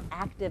that more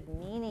active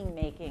meaning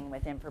making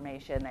with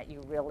information that you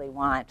really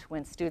want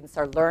when students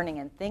are learning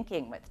and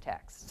thinking with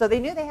text. So they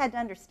knew they had to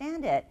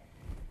understand it,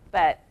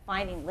 but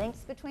finding links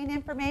between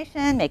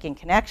information, making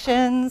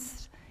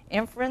connections,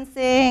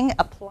 inferencing,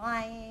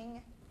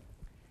 applying,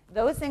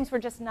 those things were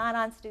just not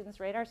on students'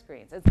 radar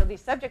screens. And so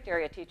these subject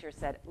area teachers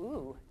said,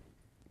 ooh,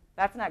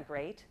 that's not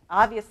great.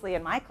 Obviously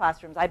in my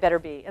classrooms I better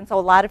be. And so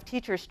a lot of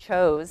teachers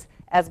chose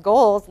as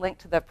goals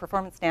linked to the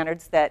performance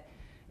standards that,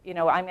 you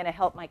know, I'm going to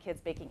help my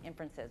kids making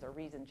inferences or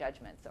reasoned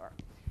judgments.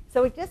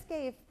 So it just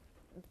gave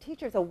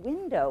teachers a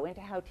window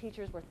into how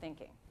teachers were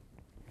thinking.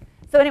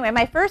 So anyway,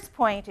 my first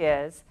point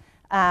is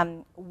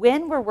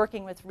when we're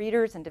working with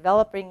readers and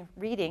developing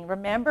reading,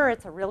 remember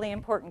it's a really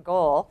important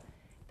goal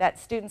that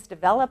students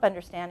develop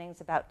understandings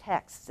about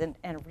texts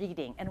and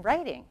reading and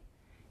writing.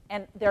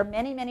 And there are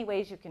many, many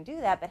ways you can do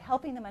that, but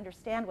helping them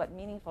understand what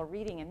meaningful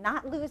reading and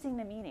not losing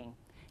the meaning.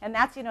 And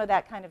that's, you know,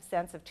 that kind of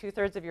sense of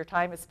 2/3 of your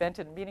time is spent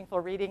in meaningful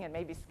reading and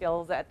maybe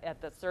skills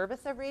at the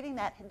service of reading.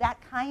 That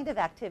kind of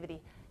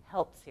activity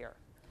helps here,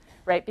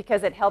 right?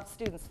 Because it helps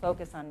students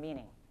focus on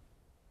meaning.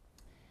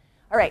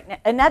 All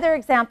right, another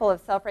example of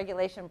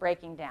self-regulation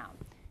breaking down.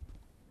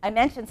 I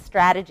mentioned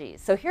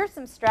strategies. So here's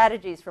some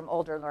strategies from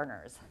older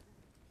learners.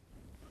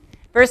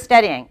 First,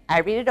 studying. I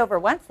read it over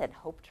once and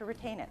hope to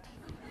retain it.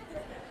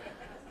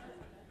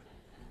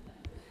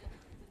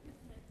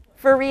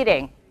 For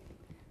reading,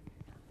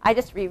 I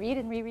just reread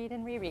and reread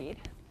and reread.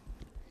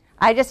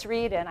 I just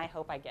read and I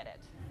hope I get it.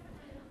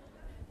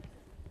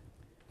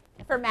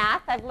 For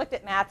math, I've looked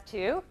at math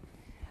too.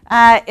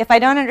 If I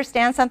don't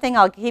understand something,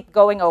 I'll keep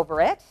going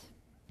over it,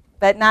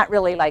 but not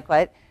really like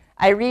what.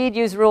 I read,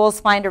 use rules,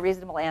 find a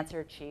reasonable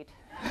answer, cheat.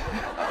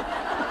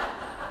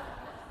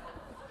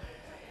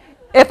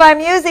 If I'm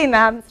using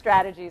them,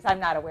 strategies, I'm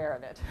not aware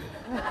of it.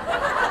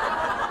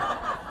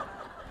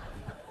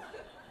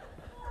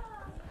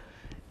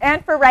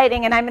 And for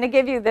writing, and I'm going to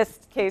give you this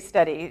case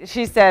study.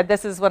 She said,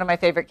 this is one of my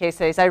favorite case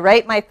studies. I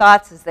write my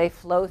thoughts as they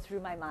flow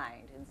through my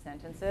mind in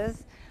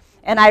sentences.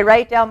 And I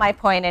write down my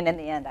point, and in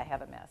the end, I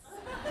have a mess.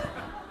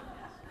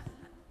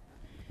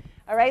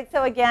 All right,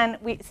 so again,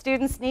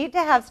 students need to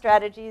have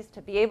strategies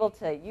to be able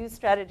to use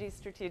strategies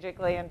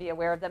strategically and be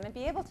aware of them and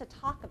be able to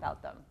talk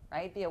about them,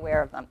 right? Be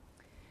aware of them.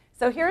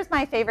 So here's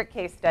my favorite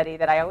case study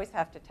that I always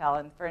have to tell,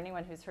 and for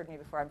anyone who's heard me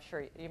before, I'm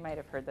sure you might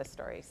have heard this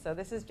story. So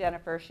this is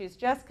Jennifer. She's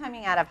just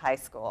coming out of high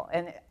school,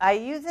 and I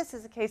use this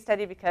as a case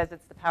study because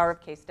it's the power of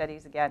case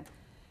studies again,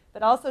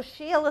 but also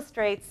she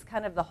illustrates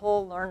kind of the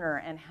whole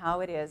learner and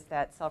how it is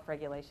that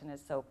self-regulation is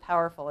so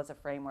powerful as a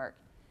framework.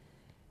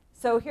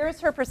 So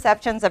here's her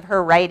perceptions of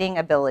her writing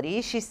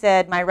ability. She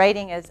said, my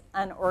writing is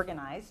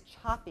unorganized.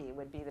 Choppy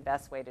would be the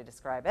best way to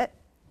describe it.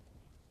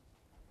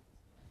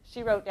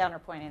 She wrote down her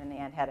point and in the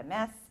end had a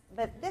mess.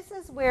 But this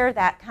is where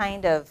that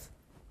kind of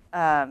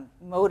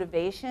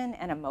motivation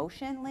and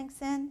emotion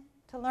links in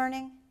to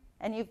learning.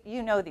 And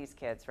you know these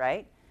kids,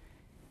 right?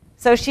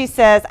 So she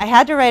says, I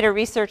had to write a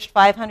researched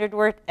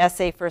 500-word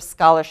essay for a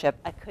scholarship.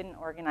 I couldn't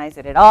organize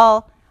it at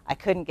all. I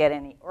couldn't get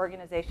any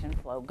organization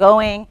flow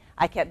going.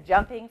 I kept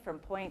jumping from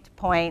point to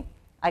point.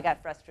 I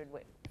got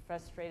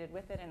frustrated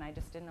with it, and I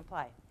just didn't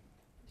apply.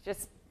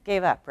 Just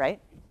gave up, right?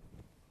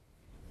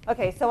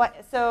 Okay,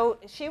 so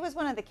she was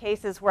one of the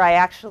cases where I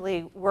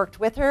actually worked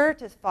with her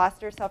to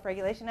foster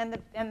self-regulation.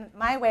 And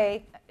my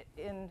way,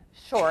 in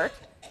short,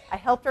 I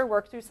helped her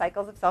work through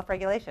cycles of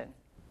self-regulation.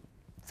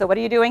 So what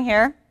are you doing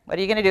here? What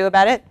are you going to do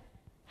about it?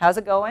 How's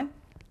it going?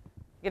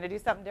 You going to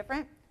do something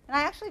different? And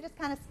I actually just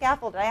kind of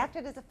scaffolded. I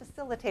acted as a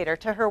facilitator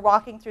to her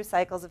walking through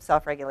cycles of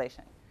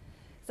self-regulation.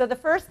 So the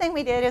first thing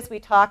we did is we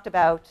talked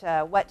about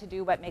what to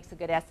do, what makes a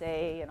good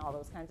essay, and all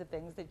those kinds of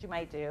things that you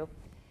might do.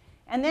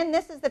 And then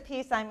this is the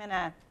piece I'm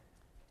going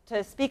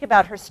to speak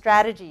about her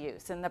strategy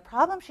use. And the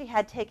problem she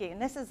had taking,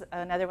 and this is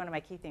another one of my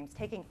key themes,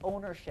 taking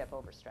ownership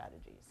over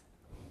strategies.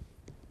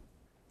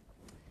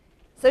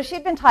 So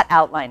she'd been taught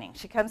outlining.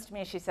 She comes to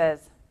me and she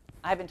says,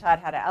 I've been taught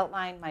how to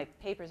outline. My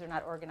papers are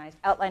not organized.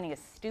 Outlining is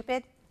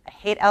stupid. I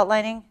hate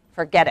outlining.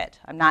 Forget it.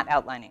 I'm not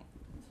outlining.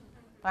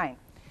 Fine.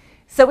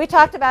 So we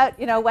talked about,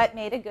 what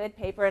made a good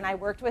paper, and I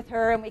worked with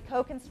her, and we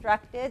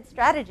co-constructed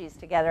strategies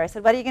together. I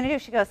said, what are you going to do?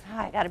 She goes,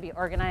 I got to be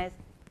organized.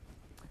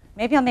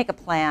 Maybe I'll make a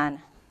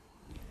plan.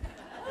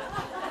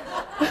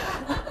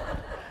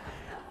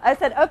 I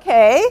said,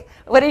 okay,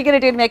 what are you going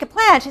to do to make a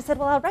plan? She said,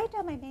 well, I'll write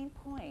down my main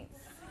points.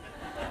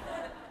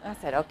 I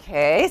said,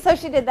 okay. So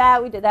she did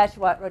that. We did that. She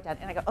wrote down.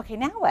 And I go, okay,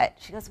 now what?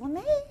 She goes,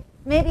 well,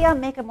 maybe I'll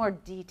make a more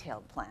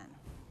detailed plan.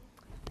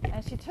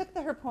 And she took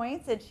her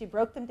points and she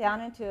broke them down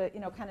into,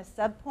 kind of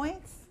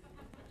sub-points.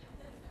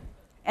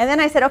 And then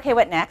I said, okay,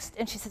 what next?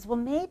 And she says, well,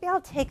 maybe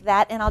I'll take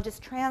that and I'll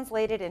just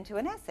translate it into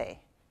an essay.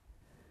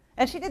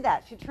 And she did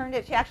that.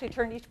 She actually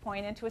turned each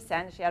point into a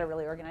sentence. She had a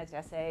really organized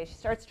essay. She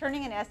starts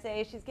turning an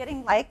essay. She's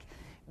getting like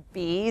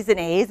B's and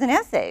A's in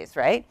essays,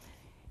 right?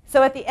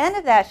 So at the end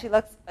of that,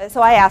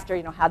 so I asked her,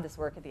 how'd this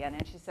work at the end?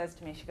 And she says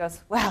to me, she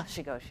goes,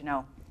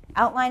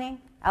 outlining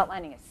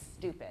is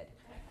stupid.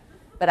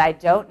 But I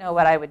don't know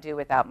what I would do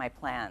without my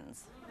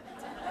plans.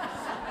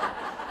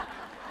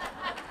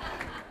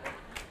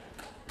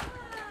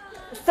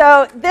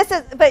 So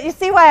but you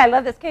see why I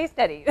love this case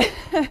study.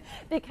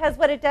 Because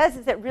what it does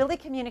is it really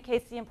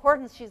communicates the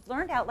importance. She's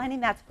learned outlining,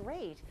 that's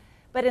great.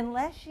 But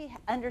unless she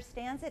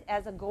understands it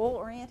as a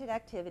goal-oriented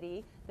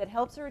activity that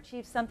helps her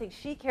achieve something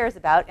she cares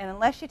about, and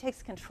unless she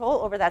takes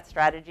control over that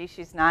strategy,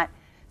 she's not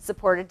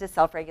supported to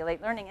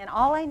self-regulate learning. And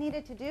all I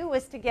needed to do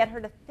was to get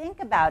her to think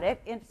about it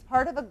as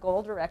part of a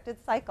goal-directed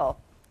cycle.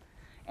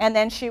 And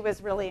then she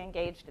was really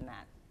engaged in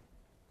that.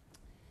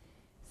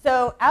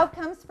 So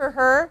outcomes for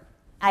her,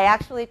 I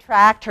actually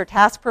tracked her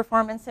task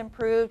performance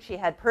improved. She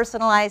had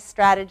personalized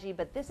strategy,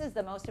 but this is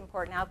the most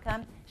important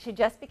outcome. She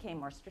just became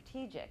more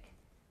strategic.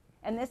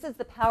 And this is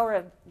the power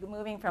of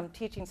moving from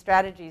teaching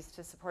strategies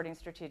to supporting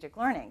strategic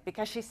learning,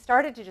 because she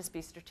started to just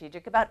be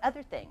strategic about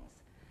other things.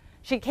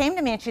 She came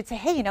to me and she'd say,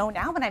 hey, now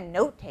when I'm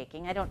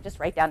note-taking, I don't just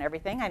write down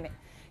everything.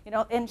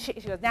 And she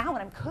goes, now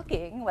when I'm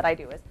cooking, what I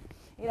do is,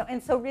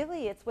 and so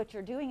really it's what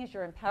you're doing is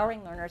you're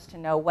empowering learners to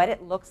know what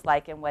it looks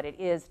like and what it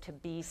is to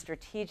be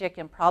strategic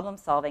in problem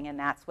solving, and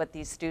that's what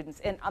these students,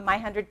 in my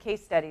 100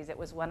 case studies, it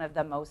was one of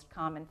the most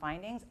common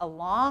findings,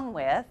 along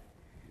with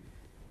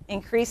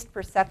increased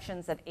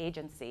perceptions of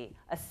agency,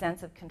 a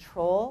sense of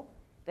control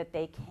that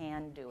they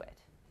can do it.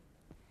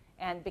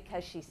 And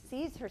because she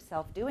sees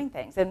herself doing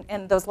things.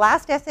 And those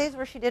last essays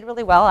where she did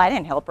really well, I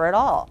didn't help her at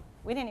all.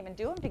 We didn't even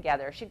do them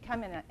together. She'd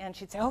come in and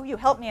she'd say, oh, you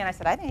helped me. And I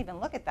said, I didn't even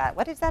look at that.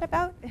 What is that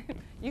about?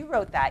 You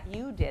wrote that.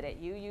 You did it.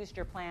 You used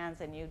your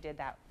plans and you did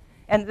that.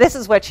 And this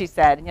is what she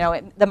said.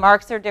 The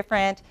marks are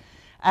different.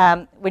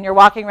 When you're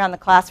walking around the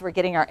class, we're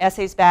getting our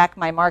essays back.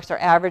 My marks are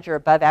average or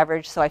above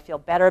average, so I feel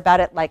better about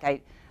it. Like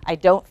I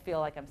don't feel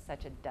like I'm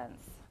such a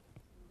dunce.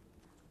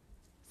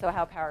 So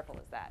how powerful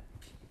is that?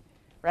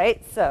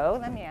 Right? So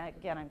let me,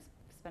 again, I'm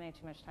spending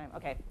too much time.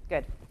 Okay,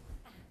 good.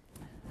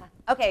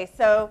 Okay,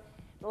 so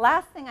the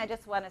last thing I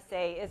just want to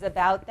say is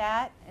about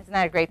that. Isn't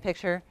that a great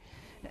picture?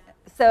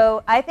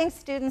 So I think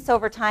students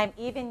over time,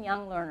 even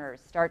young learners,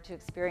 start to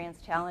experience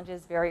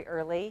challenges very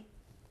early.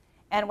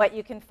 And what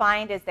you can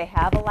find is they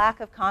have a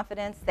lack of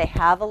confidence. They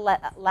have a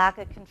lack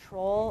of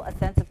control, a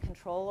sense of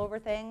control over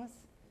things.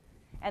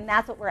 And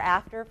that's what we're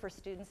after, for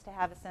students to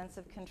have a sense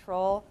of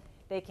control.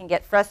 They can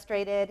get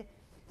frustrated.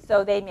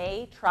 So they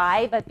may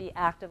try but be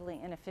actively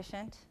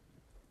inefficient.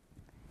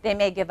 They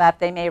may give up.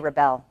 They may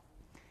rebel.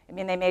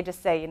 They may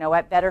just say, you know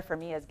what, better for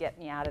me is get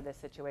me out of this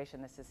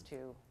situation. This is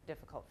too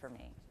difficult for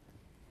me.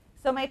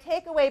 So my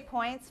takeaway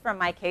points from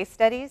my case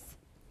studies,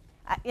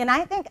 and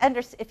I think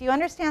if you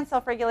understand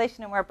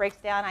self-regulation and where it breaks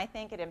down, I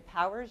think it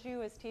empowers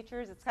you as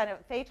teachers. It's kind of,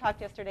 Faye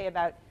talked yesterday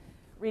about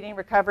reading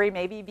recovery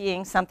maybe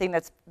being something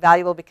that's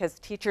valuable because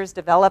teachers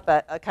develop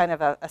a kind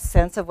of a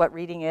sense of what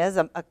reading is,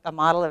 a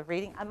model of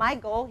reading. My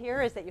goal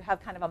here is that you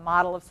have kind of a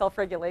model of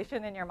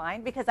self-regulation in your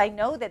mind, because I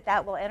know that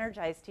that will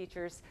energize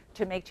teachers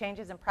to make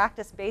changes in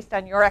practice based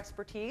on your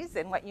expertise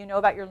and what you know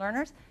about your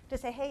learners, to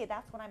say, hey,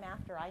 that's what I'm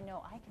after. I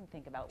know I can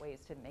think about ways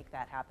to make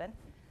that happen,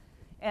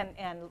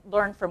 and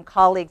learn from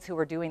colleagues who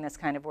are doing this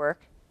kind of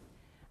work.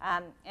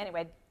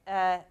 Anyway,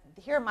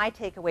 here are my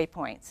takeaway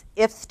points.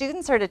 If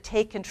students are to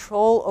take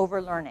control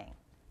over learning,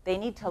 they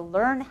need to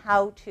learn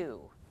how to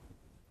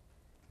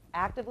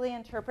actively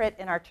interpret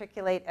and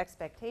articulate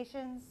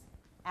expectations,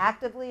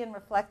 actively and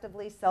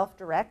reflectively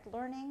self-direct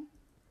learning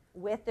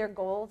with their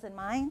goals in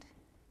mind.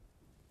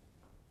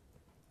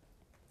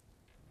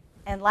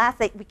 And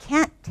lastly, we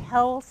can't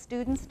tell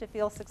students to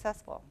feel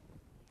successful.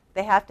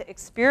 They have to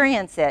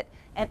experience it.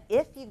 And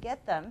if you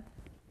get them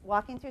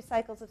walking through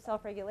cycles of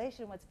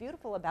self-regulation, what's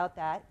beautiful about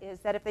that is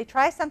that if they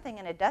try something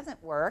and it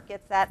doesn't work,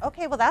 it's that,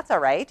 okay, well, that's all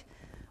right.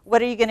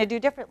 What are you going to do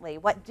differently?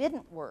 What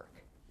didn't work?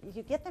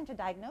 You get them to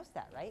diagnose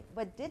that, right?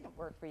 What didn't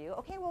work for you?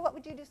 Okay, well, what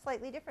would you do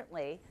slightly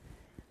differently?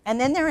 And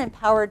then they're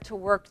empowered to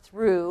work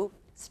through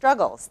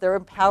struggles. They're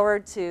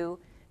empowered to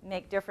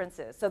make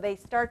differences. So they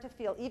start to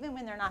feel, even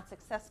when they're not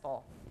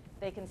successful,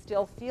 they can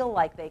still feel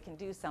like they can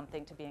do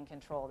something to be in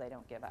control. They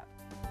don't give up.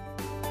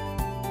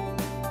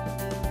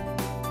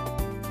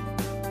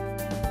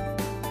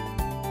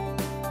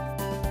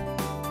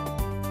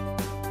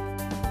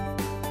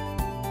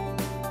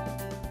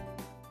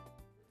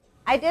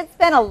 I did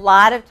spend a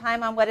lot of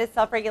time on what is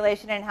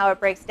self-regulation and how it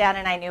breaks down,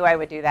 and I knew I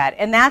would do that.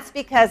 And that's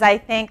because I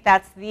think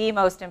that's the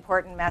most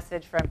important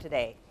message from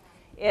today,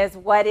 is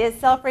what is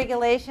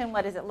self-regulation,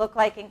 what does it look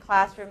like in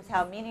classrooms,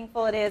 how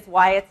meaningful it is,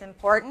 why it's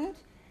important.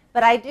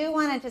 But I do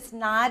want to just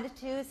nod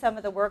to some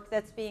of the work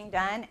that's being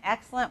done,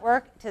 excellent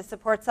work to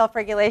support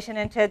self-regulation,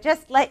 and to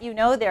just let you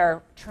know there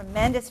are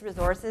tremendous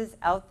resources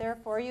out there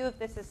for you if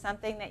this is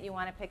something that you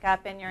want to pick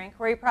up in your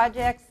inquiry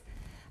projects.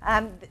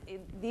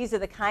 These are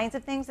the kinds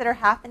of things that are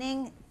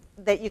happening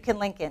that you can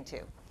link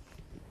into.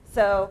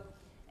 So,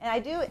 and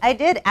I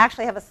did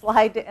actually have a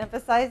slide to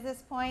emphasize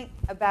this point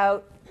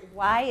about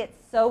why it's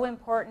so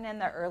important in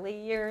the early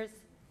years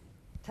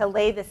to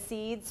lay the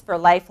seeds for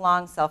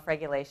lifelong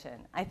self-regulation.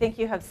 I think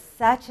you have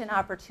such an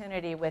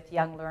opportunity with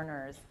young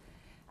learners.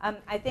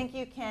 I think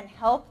you can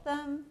help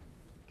them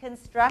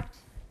construct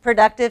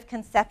productive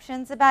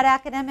conceptions about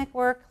academic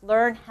work,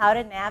 learn how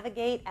to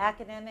navigate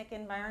academic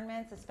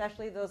environments,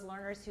 especially those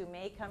learners who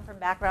may come from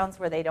backgrounds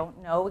where they don't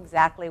know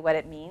exactly what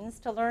it means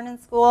to learn in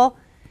school,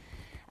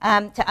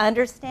 to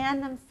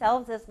understand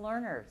themselves as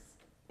learners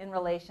in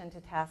relation to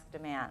task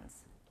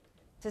demands,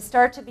 to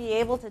start to be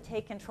able to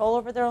take control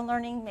over their own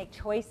learning, make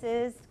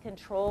choices,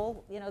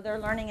 control their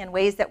learning in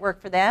ways that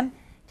work for them,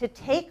 to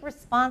take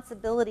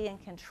responsibility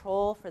and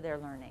control for their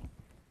learning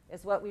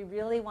is what we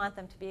really want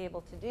them to be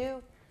able to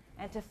do,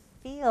 and to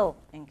feel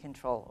in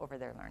control over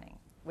their learning,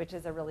 which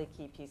is a really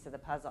key piece of the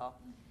puzzle.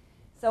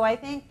 So I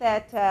think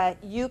that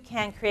you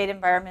can create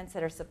environments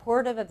that are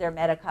supportive of their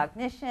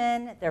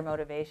metacognition, their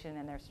motivation,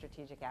 and their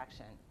strategic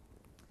action.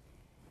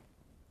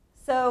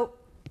 So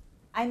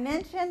I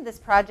mentioned this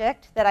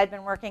project that I'd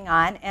been working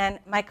on, and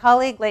my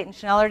colleague Leighton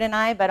Schnellert and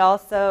I, but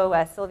also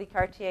Sylvie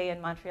Cartier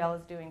in Montreal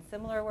is doing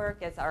similar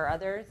work, as are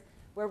others,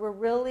 where we're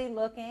really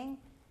looking.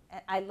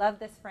 I love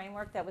this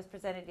framework that was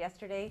presented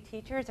yesterday.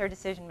 Teachers are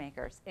decision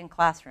makers in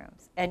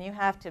classrooms, and you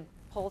have to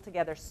pull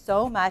together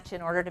so much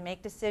in order to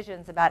make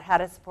decisions about how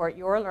to support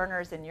your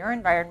learners in your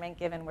environment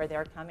given where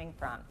they're coming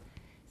from.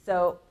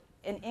 So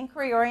an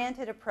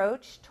inquiry-oriented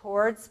approach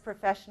towards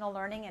professional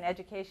learning and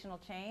educational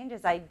change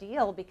is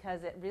ideal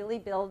because it really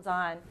builds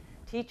on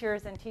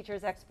teachers and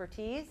teachers'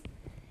 expertise.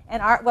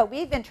 And what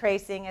we've been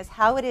tracing is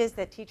how it is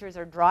that teachers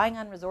are drawing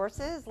on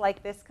resources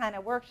like this kind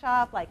of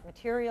workshop, like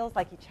materials,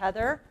 like each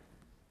other,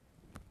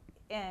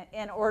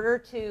 in order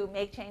to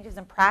make changes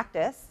in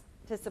practice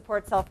to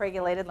support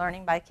self-regulated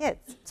learning by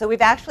kids. So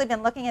we've actually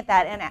been looking at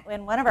that, and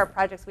in one of our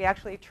projects we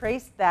actually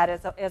traced that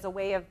as a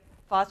way of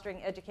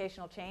fostering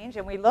educational change.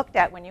 And we looked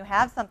at when you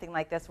have something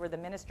like this where the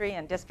ministry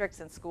and districts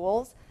and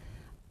schools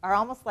are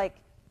almost like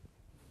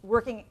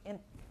working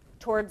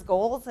towards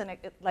goals, and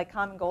like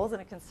common goals in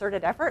a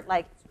concerted effort,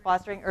 like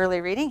fostering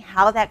early reading,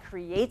 how that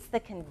creates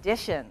the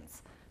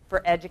conditions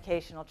for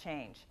educational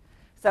change.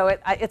 So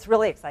it's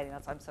really exciting.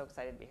 That's why I'm so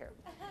excited to be here.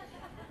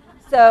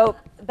 So,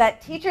 but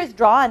teachers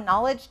draw on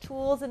knowledge,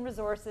 tools, and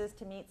resources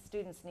to meet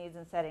students' needs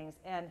and settings,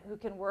 and who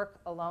can work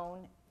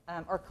alone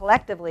or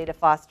collectively to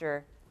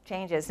foster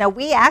changes. Now,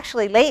 we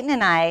actually, Leighton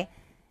and I,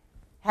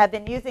 have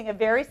been using a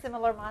very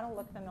similar model.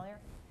 Look familiar?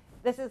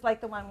 This is like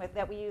the one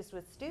that we used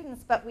with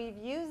students, but we've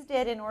used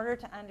it in order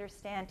to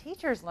understand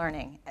teachers'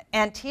 learning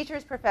and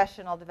teachers'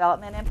 professional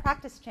development and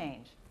practice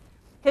change.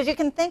 Because you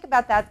can think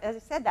about that, as I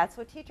said, that's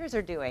what teachers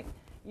are doing.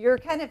 You're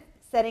kind of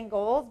setting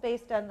goals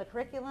based on the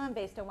curriculum,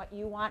 based on what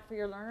you want for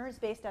your learners,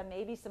 based on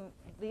maybe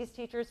these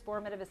teachers'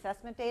 formative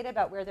assessment data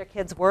about where their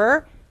kids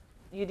were.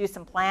 You do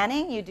some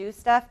planning, you do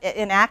stuff,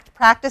 enact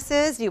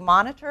practices, you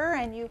monitor,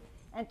 and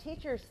And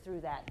teachers,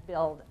 through that,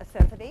 build a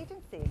sense of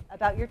agency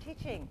about your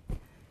teaching.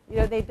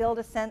 They build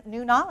a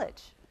new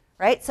knowledge,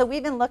 right? So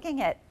we've been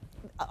looking at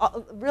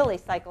really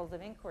cycles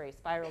of inquiry,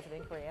 spirals of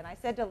inquiry. And I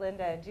said to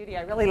Linda and Judy,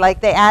 I really like,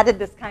 they added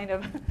this kind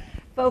of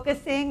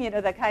focusing,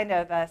 the kind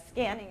of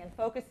scanning and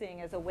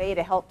focusing as a way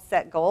to help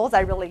set goals. I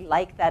really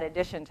like that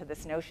addition to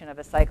this notion of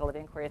a cycle of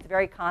inquiry. It's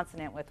very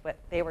consonant with what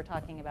they were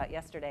talking about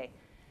yesterday.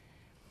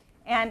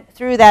 And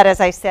through that, as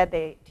I said,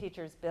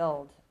 teachers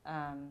build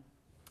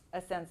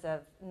a sense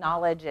of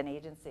knowledge and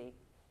agency.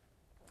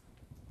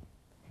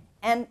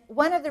 And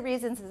one of the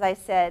reasons, as I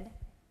said,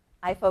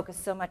 I focus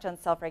so much on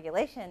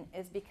self-regulation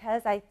is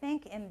because I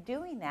think in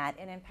doing that,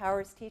 it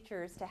empowers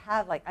teachers to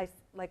have, like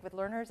with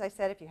learners, I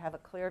said, if you have a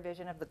clear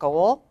vision of the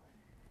goal,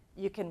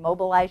 you can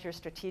mobilize your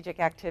strategic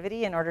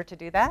activity in order to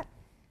do that.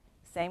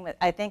 Same with,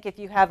 I think if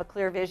you have a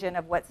clear vision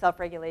of what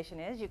self-regulation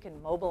is, you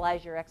can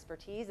mobilize your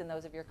expertise and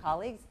those of your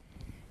colleagues.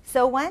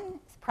 So one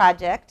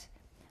project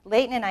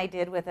Leighton and I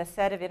did with a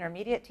set of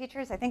intermediate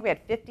teachers. I think we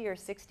had 50 or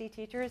 60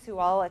 teachers who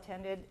all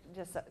attended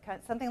just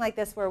something like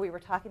this, where we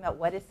were talking about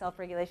what is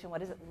self-regulation, what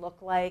does it look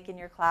like in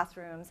your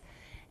classrooms.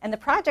 And the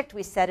project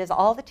we said is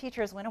all the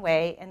teachers went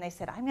away and they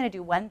said, I'm going to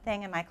do one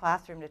thing in my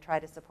classroom to try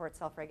to support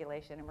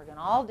self-regulation, and we're going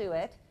to all do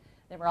it.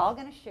 Then we're all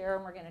going to share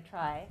and we're going to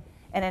try.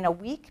 And in a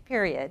week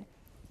period,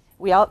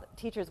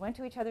 teachers went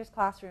to each other's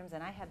classrooms,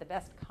 and I had the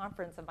best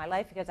conference of my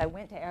life because I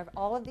went to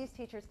all of these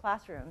teachers'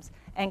 classrooms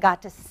and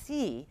got to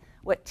see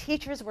what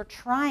teachers were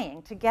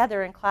trying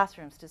together in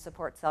classrooms to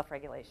support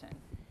self-regulation.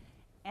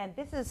 And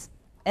this is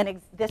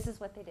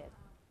what they did.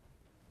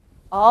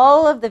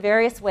 All of the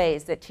various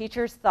ways that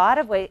teachers thought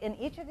of in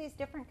each of these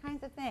different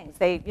kinds of things.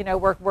 They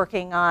were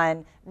working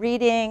on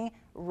reading,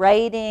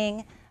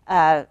 writing,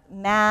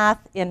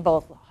 math in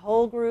both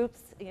whole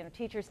groups,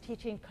 teachers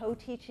teaching,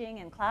 co-teaching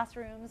in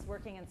classrooms,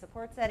 working in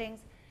support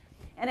settings.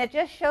 And it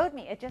just showed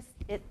me,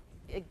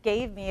 it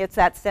gave me, it's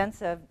that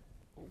sense of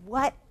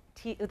what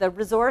the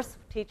resource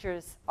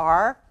teachers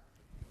are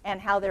and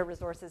how they're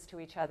resources to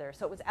each other.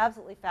 So it was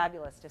absolutely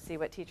fabulous to see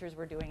what teachers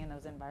were doing in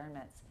those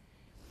environments.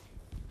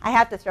 I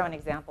have to throw in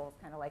examples,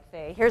 kind of like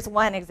Faye. Here's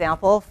one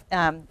example.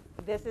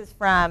 This is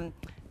from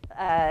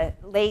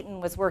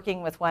Leighton was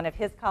working with one of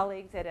his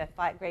colleagues at a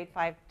grade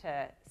 5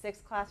 to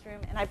 6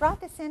 classroom. And I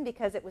brought this in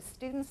because it was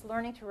students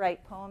learning to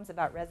write poems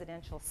about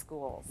residential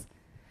schools.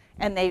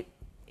 And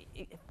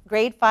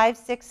grade 5,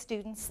 6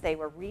 students, they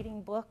were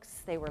reading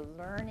books, they were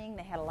learning,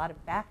 they had a lot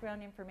of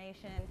background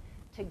information.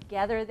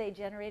 Together they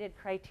generated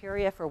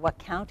criteria for what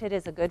counted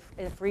as a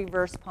free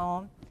verse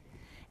poem.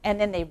 And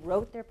then they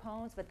wrote their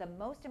poems, but the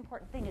most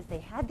important thing is they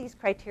had these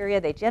criteria,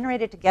 they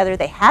generated together,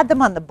 they had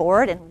them on the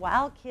board, and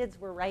while kids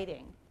were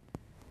writing,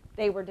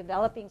 they were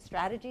developing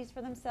strategies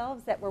for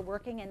themselves that were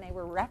working, and they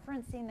were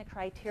referencing the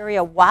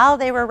criteria while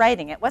they were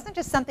writing. It wasn't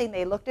just something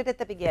they looked at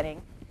the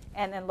beginning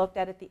and then looked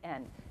at the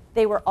end.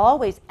 They were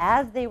always,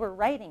 as they were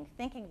writing,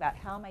 thinking about,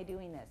 how am I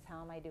doing this?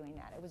 How am I doing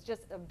that? It was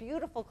just a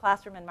beautiful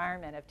classroom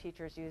environment of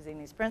teachers using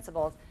these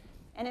principles.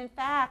 And in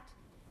fact,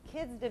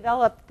 kids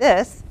developed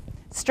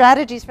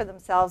strategies for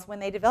themselves. When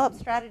they developed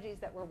strategies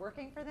that were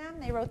working for them,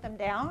 they wrote them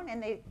down,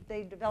 and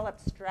they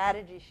developed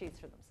strategy sheets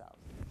for themselves.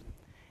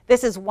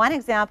 This is one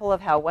example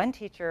of how one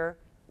teacher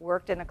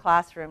worked in a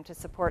classroom to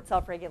support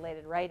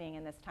self-regulated writing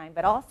in this time,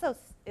 but also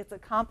it's a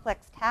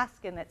complex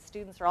task in that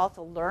students are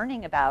also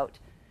learning about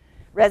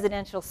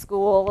residential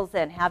schools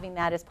and having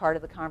that as part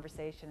of the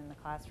conversation in the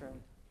classroom.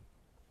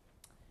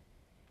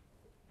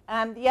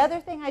 The other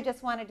thing I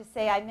just wanted to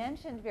say, I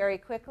mentioned very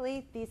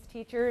quickly these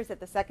teachers at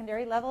the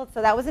secondary level.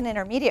 So that was an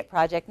intermediate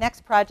project.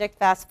 Next project,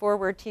 fast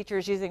forward,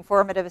 teachers using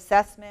formative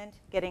assessment,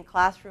 getting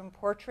classroom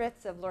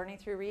portraits of learning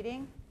through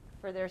reading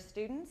for their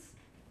students,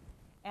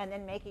 and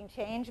then making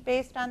change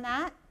based on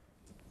that.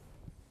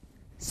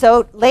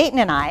 So Leighton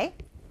and I,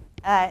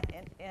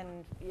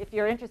 and if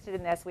you're interested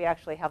in this, we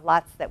actually have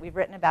lots that we've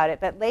written about it,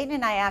 but Leighton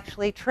and I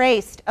actually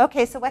traced,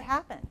 okay, so what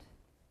happened?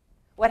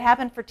 What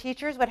happened for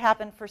teachers? What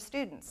happened for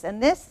students? And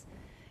this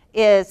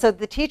is, so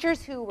the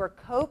teachers who were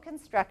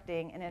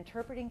co-constructing and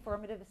interpreting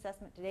formative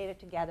assessment data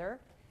together,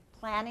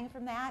 planning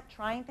from that,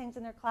 trying things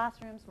in their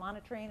classrooms,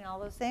 monitoring and all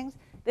those things,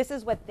 this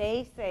is what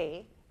they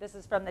say. This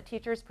is from the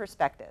teachers'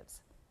 perspectives.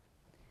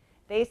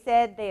 They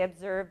said they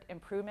observed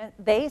improvement.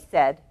 They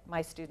said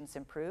my students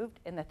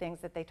improved in the things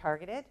that they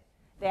targeted.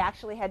 They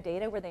actually had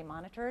data where they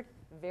monitored.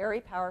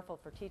 Very powerful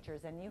for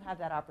teachers, and you have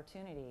that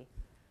opportunity,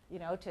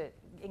 to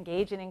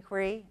engage in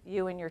inquiry,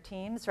 you and your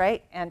teams,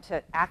 right? And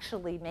to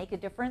actually make a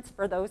difference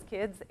for those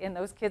kids in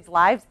those kids'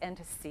 lives and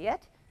to see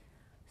it.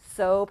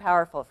 So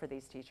powerful for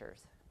these teachers.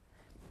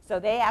 So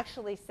they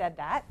actually said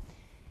that.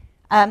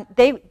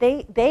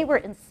 They were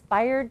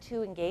inspired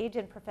to engage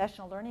in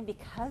professional learning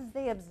because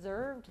they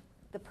observed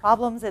the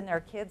problems in their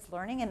kids'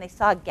 learning, and they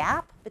saw a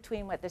gap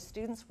between what the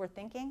students were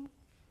thinking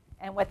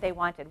and what they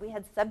wanted. We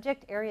had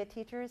subject area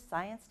teachers,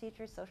 science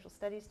teachers, social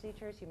studies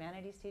teachers,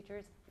 humanities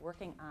teachers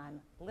working on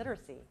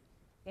literacy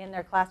in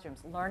their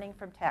classrooms, learning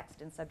from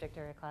text in subject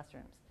area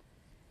classrooms.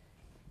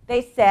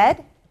 They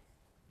said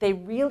they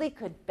really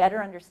could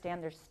better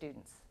understand their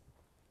students.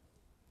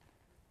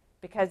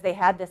 because they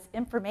had this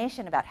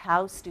information about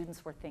how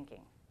students were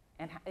thinking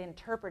and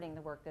interpreting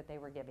the work that they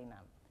were giving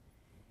them.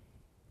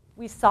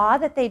 We saw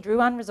that they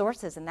drew on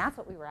resources, and that's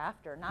what we were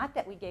after. Not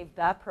that we gave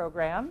the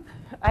program.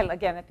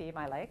 Again, a theme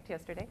I liked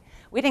yesterday.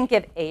 We didn't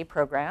give a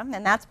program,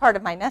 and that's part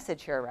of my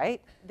message here,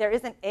 right? There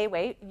isn't a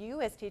way.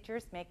 You as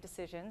teachers make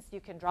decisions. You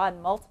can draw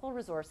on multiple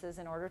resources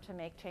in order to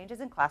make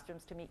changes in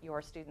classrooms to meet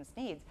your students'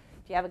 needs.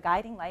 If you have a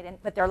guiding light,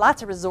 but there are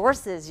lots of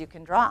resources you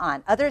can draw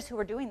on. Others who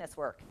are doing this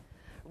work.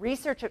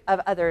 Research of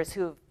others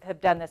who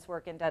have done this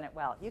work and done it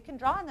well. You can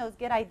draw on those,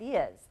 get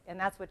ideas, and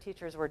that's what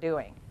teachers were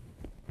doing.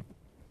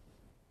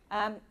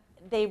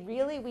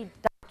 We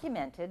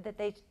documented that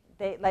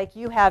they like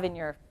you have in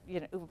your,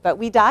 but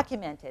we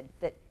documented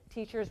that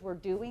teachers were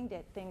doing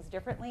things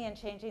differently and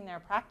changing their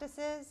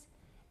practices,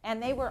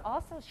 and they were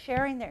also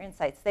sharing their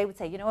insights. They would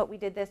say, you know what, we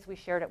did this, we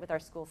shared it with our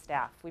school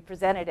staff, we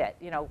presented it,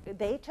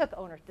 they took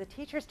ownership, the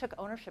teachers took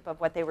ownership of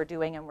what they were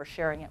doing and were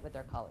sharing it with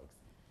their colleagues.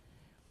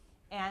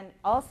 And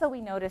also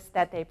we noticed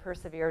that they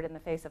persevered in the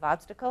face of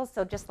obstacles,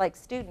 so just like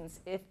students,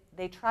 if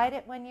they tried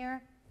it one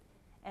year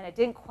and it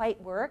didn't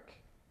quite work,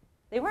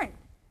 they weren't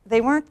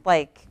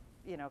like,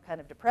 kind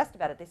of depressed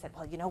about it. They said,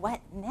 well, you know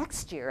what?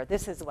 Next year,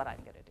 this is what I'm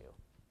going to do.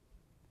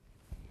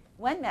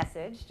 One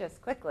message,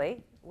 just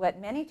quickly, what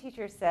many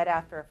teachers said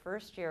after a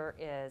first year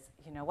is,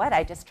 you know what?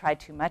 I just tried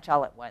too much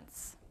all at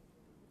once.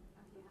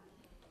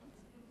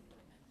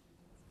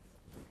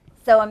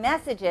 So a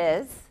message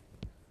is,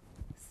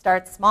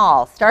 start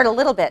small. Start a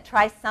little bit.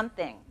 Try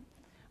something.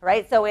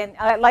 Right? So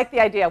I like the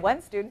idea.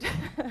 One student,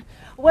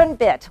 one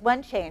bit,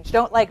 one change.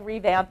 Don't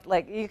revamp.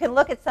 You can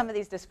look at some of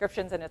these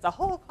descriptions and it's a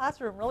whole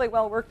classroom really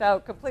well worked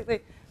out completely.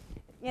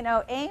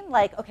 Aim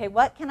okay,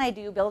 what can I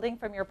do building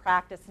from your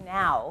practice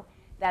now?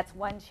 That's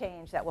one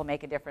change that will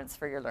make a difference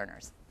for your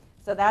learners.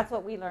 So that's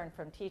what we learned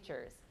from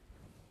teachers.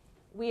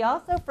 We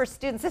also, for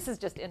students, this is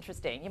just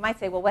interesting. You might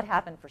say, well, what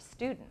happened for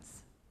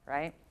students,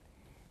 right?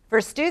 For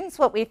students,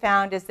 what we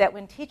found is that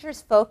when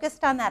teachers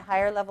focused on that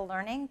higher level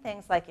learning,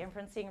 things like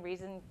inferencing,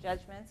 reason,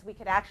 judgments, we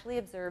could actually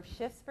observe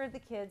shifts for the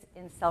kids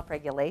in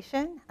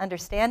self-regulation,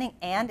 understanding,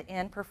 and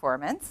in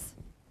performance.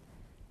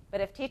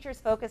 But if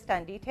teachers focused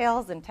on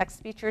details and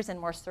text features and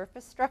more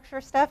surface structure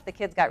stuff, the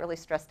kids got really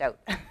stressed out.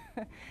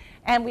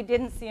 And we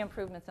didn't see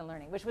improvements in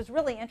learning, which was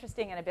really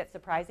interesting and a bit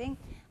surprising.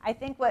 I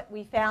think what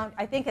we found,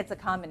 I think it's a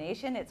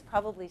combination. It's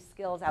probably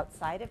skills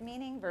outside of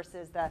meaning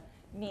versus the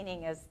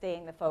meaning as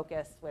staying the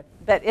focus with.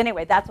 But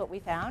anyway, that's what we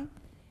found.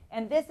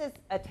 And this is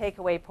a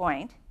takeaway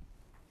point.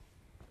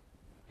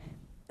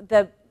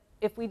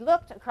 If we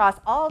looked across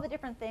all the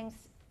different things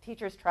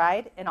teachers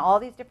tried in all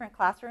these different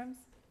classrooms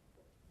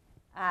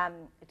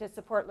to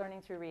support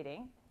learning through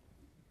reading,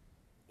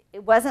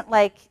 it wasn't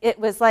like, it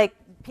was like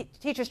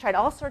teachers tried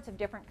all sorts of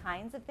different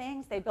kinds of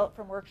things. They built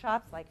from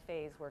workshops, like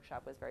Faye's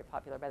workshop was very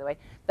popular, by the way.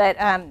 But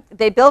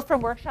they built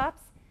from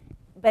workshops.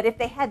 But if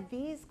they had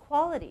these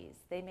qualities,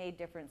 they made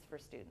difference for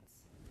students.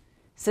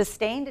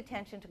 Sustained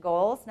attention to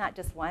goals, not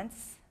just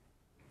once.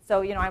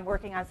 So, I'm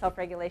working on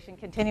self-regulation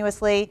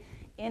continuously.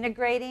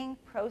 Integrating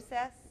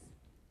process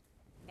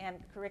and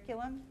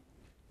curriculum.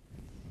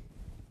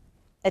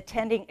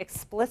 Attending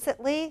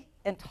explicitly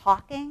and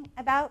talking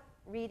about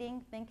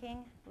reading,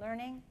 thinking,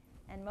 learning.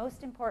 And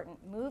most important,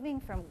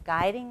 moving from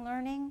guiding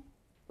learning,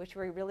 which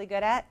we're really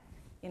good at,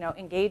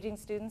 engaging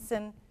students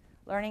in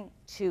learning,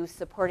 to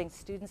supporting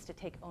students to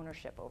take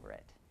ownership over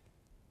it.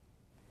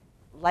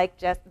 Like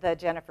the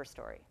Jennifer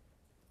story.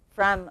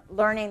 From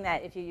learning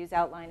that if you use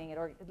outlining,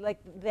 like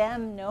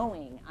them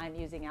knowing I'm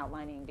using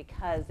outlining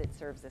because it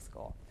serves this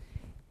goal.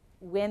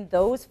 When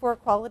those 4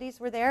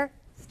 qualities were there,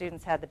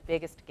 students had the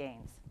biggest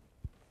gains.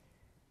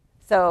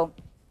 So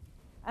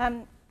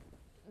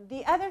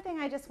the other thing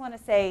I just want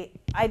to say,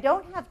 I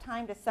don't have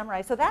time to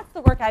summarize. So that's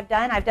the work I've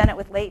done. I've done it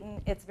with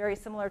Leighton. It's very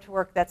similar to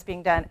work that's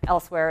being done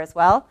elsewhere as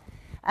well.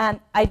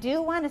 I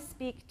do want to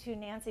speak to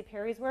Nancy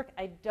Perry's work.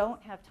 I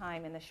don't have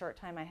time in the short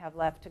time I have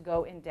left to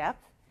go in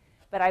depth,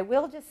 but I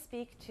will just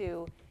speak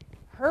to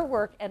her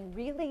work and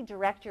really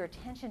direct your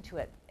attention to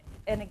it.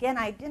 And again,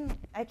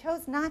 I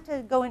chose not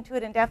to go into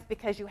it in depth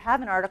because you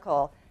have an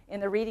article in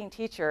the Reading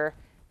Teacher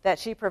that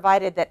she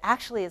provided that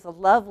actually is a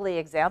lovely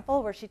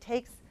example where she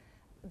takes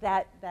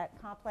that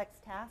complex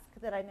task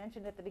that I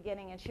mentioned at the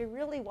beginning, and she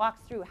really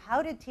walks through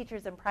how did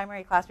teachers in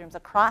primary classrooms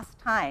across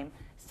time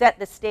set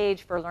the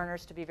stage for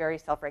learners to be very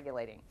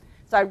self-regulating.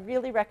 So I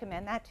really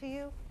recommend that to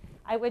you.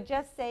 I would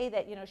just say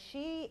that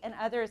she and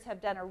others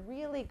have done a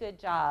really good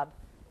job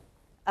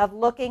of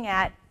looking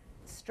at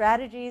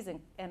strategies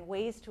and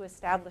ways to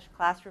establish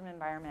classroom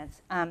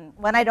environments.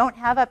 One I don't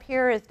have up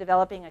here is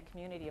developing a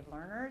community of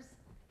learners.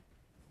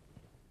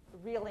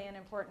 Really an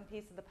important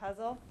piece of the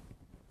puzzle.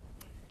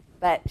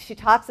 But she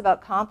talks about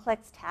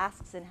complex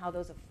tasks and how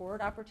those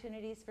afford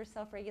opportunities for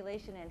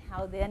self-regulation and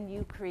how then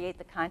you create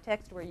the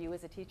context where you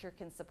as a teacher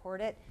can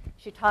support it.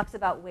 She talks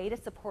about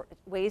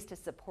ways to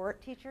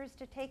support teachers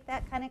to take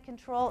that kind of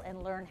control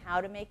and learn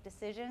how to make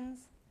decisions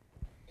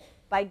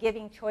by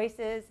giving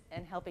choices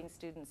and helping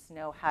students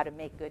know how to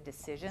make good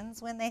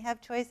decisions when they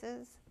have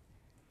choices.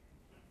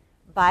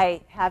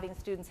 by having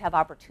students have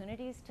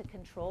opportunities to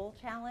control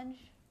challenge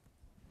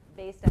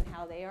based on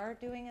how they are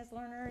doing as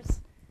learners,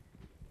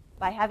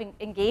 by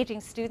engaging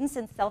students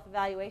in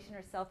self-evaluation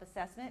or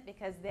self-assessment,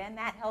 because then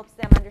that helps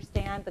them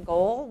understand the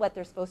goal, what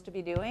they're supposed to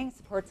be doing,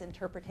 supports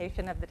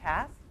interpretation of the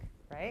task,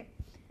 right?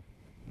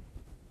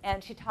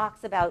 And she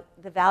talks about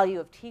the value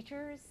of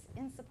teachers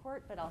in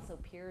support, but also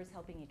peers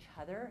helping each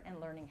other and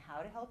learning how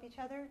to help each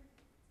other.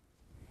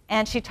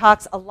 And she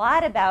talks a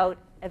lot about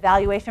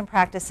evaluation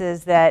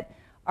practices that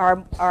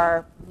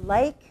are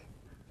like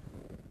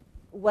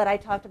what I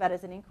talked about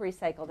as an inquiry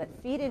cycle, that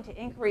feed into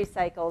inquiry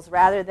cycles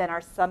rather than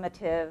our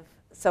summative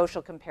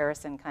social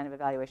comparison kind of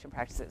evaluation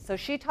practices. So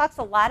she talks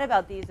a lot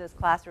about these as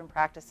classroom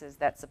practices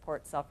that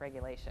support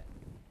self-regulation.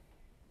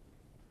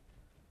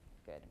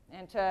 Good.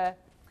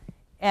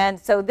 And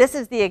so this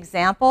is the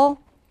example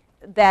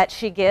that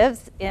she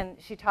gives.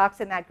 She talks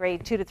in that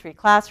grade 2 to 3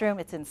 classroom.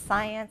 It's in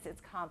science.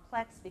 It's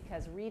complex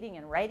because reading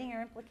and writing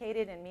are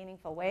implicated in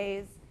meaningful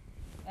ways.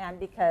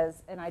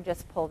 And I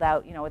just pulled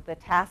out, the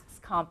task's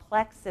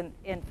complex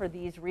and for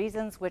these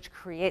reasons, which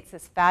creates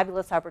this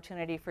fabulous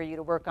opportunity for you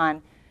to work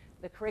on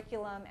the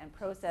curriculum and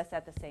process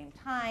at the same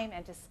time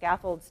and to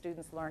scaffold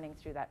students' learning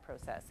through that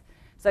process.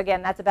 So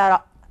again, that's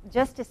about,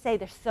 just to say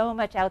there's so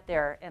much out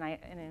there in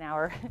an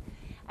hour.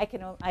 I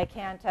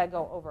can't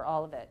go over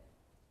all of it.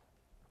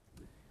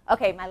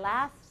 Okay, my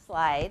last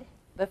slide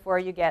before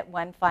you get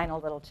one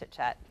final little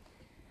chit-chat.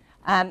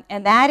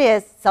 And that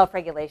is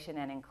self-regulation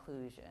and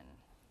inclusion.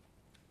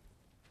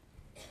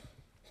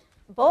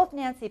 Both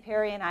Nancy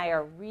Perry and I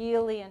are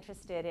really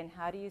interested in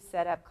how do you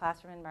set up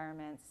classroom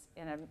environments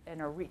in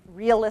a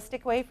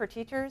realistic way for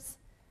teachers,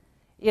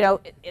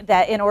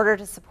 that in order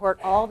to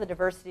support all the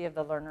diversity of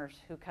the learners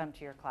who come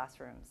to your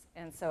classrooms.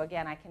 And so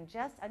again, I'm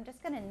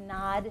just going to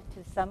nod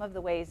to some of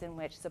the ways in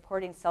which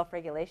supporting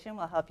self-regulation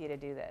will help you to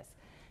do this.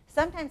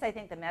 Sometimes I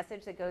think the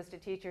message that goes to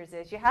teachers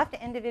is you have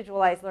to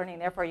individualize learning,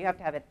 therefore you have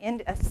to have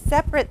a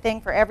separate thing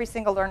for every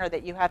single learner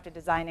that you have to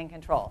design and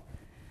control.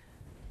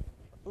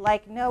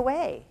 Like, no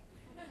way.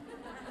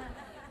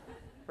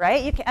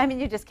 Right?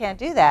 You just can't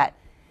do that.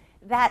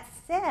 That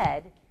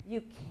said,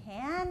 you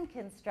can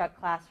construct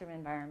classroom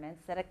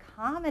environments that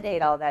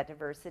accommodate all that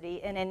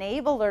diversity and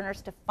enable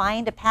learners to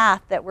find a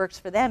path that works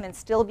for them and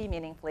still be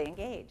meaningfully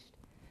engaged.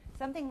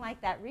 Something like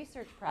that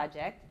research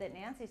project that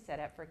Nancy set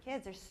up for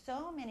kids, there's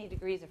so many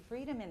degrees of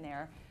freedom in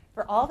there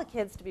for all the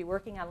kids to be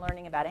working on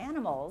learning about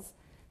animals,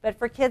 but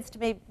for kids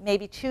to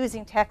maybe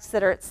choosing texts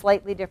that are at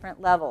slightly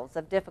different levels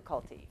of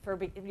difficulty,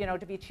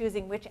 to be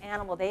choosing which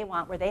animal they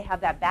want where they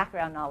have that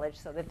background knowledge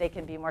so that they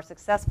can be more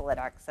successful at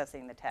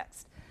accessing the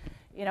text.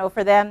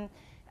 For them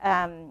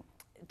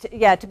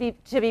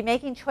to be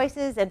making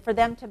choices and for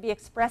them to be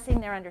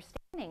expressing their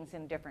understandings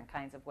in different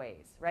kinds of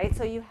ways, right?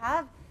 So you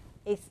have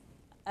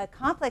a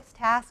complex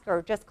task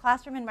or just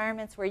classroom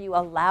environments where you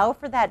allow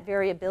for that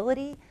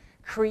variability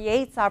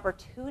creates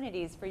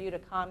opportunities for you to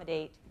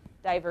accommodate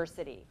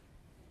diversity.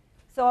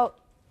 So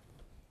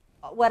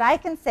what I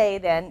can say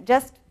then,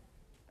 just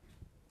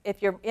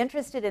if you're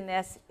interested in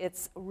this,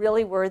 it's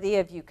really worthy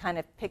of you kind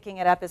of picking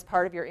it up as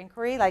part of your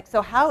inquiry.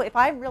 If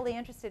I'm really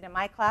interested in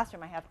my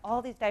classroom, I have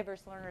all these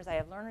diverse learners. I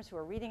have learners who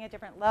are reading at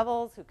different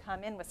levels, who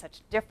come in with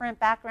such different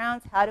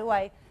backgrounds. How do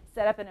I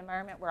set up an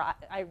environment where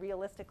I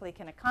realistically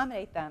can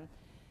accommodate them?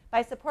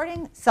 By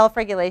supporting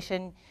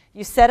self-regulation,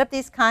 you set up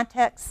these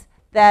contexts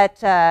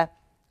that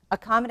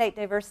accommodate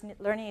diverse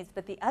learning needs.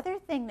 But the other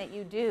thing that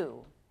you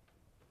do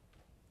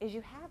is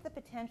you have the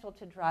potential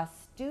to draw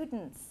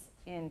students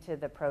into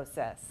the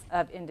process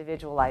of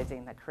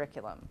individualizing the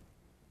curriculum.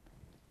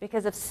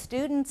 Because if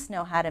students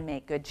know how to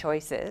make good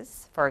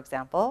choices, for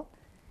example,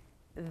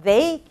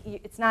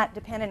 it's not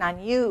dependent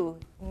on you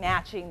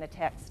matching the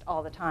text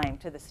all the time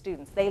to the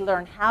students. They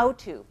learn how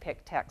to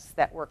pick texts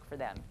that work for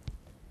them.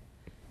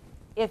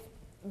 If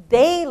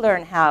they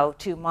learn how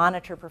to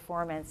monitor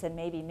performance and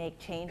maybe make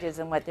changes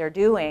in what they're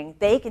doing,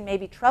 they can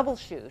maybe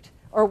troubleshoot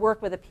or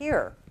work with a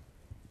peer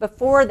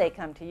before they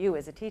come to you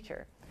as a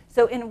teacher.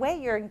 So in a way,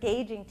 you're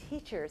engaging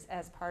teachers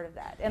as part of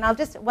that. And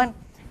one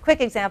quick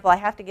example I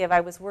have to give.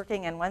 I was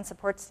working in one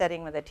support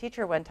setting with a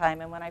teacher one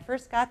time, and when I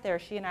first got there,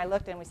 she and I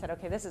looked and we said,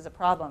 okay, this is a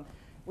problem.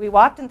 We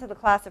walked into the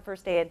class the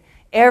first day, and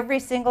every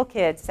single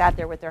kid sat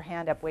there with their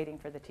hand up waiting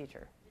for the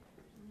teacher.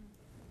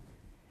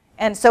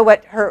 And so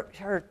what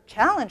her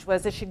challenge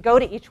was is she'd go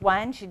to each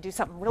one, she'd do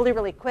something really,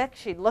 really quick,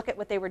 she'd look at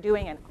what they were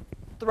doing and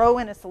throw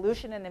in a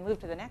solution and then move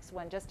to the next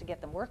one just to get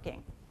them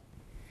working.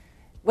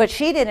 What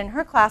she did in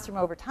her classroom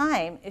over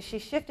time is she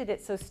shifted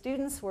it so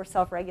students were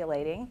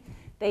self-regulating.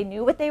 They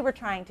knew what they were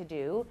trying to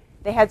do.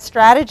 They had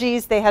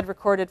strategies they had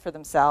recorded for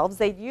themselves.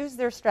 They'd use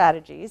their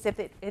strategies. If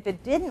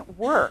it didn't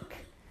work,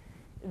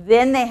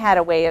 then they had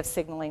a way of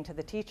signaling to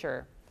the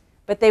teacher.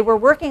 But they were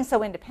working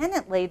so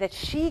independently that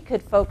she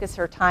could focus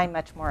her time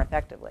much more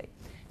effectively.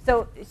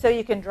 So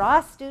you can draw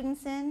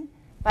students in.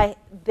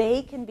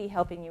 They can be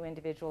helping you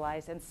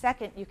individualize. And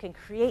second, you can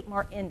create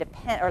more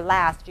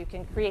you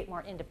can create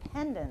more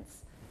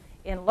independence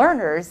in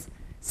learners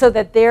so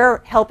that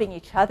they're helping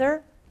each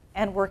other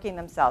and working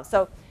themselves.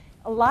 So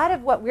a lot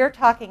of what we're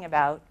talking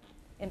about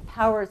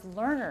empowers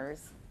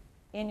learners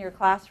in your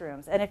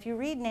classrooms. And if you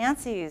read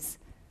Nancy's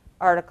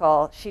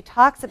article, she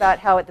talks about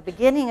how at the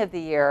beginning of the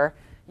year,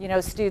 you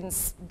know,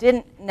 students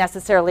didn't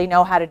necessarily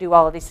know how to do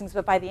all of these things,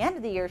 but by the end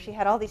of the year, she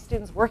had all these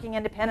students working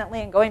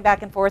independently and going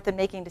back and forth and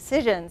making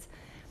decisions.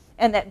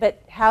 And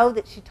but how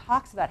that she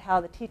talks about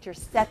how the teachers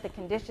set the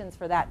conditions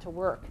for that to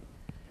work.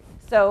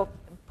 So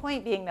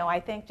point being, though, I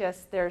think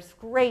just there's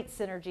great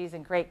synergies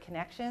and great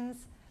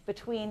connections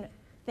between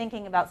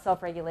thinking about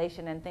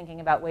self-regulation and thinking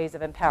about ways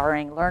of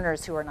empowering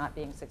learners who are not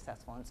being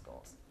successful in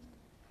schools.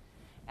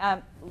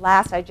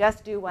 Last, I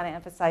just do want to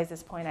emphasize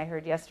this point I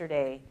heard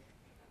yesterday,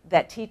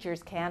 that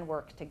teachers can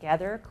work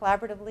together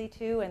collaboratively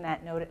too, and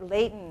that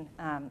Leighton,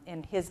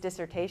 in his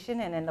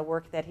dissertation and in the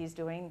work that he's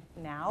doing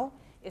now,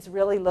 is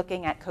really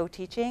looking at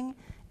co-teaching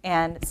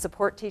and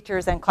support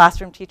teachers and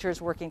classroom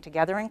teachers working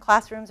together in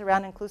classrooms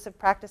around inclusive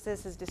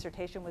practices. His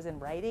dissertation was in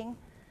writing.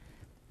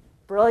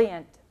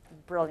 Brilliant,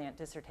 brilliant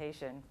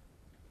dissertation.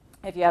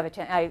 If you have a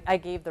chance, I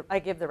give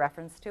the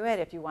reference to it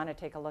if you want to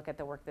take a look at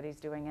the work that he's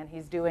doing, and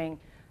he's doing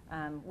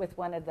with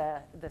one of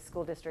the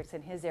school districts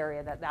in his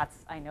area.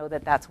 I know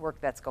that that's work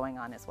that's going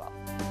on as well.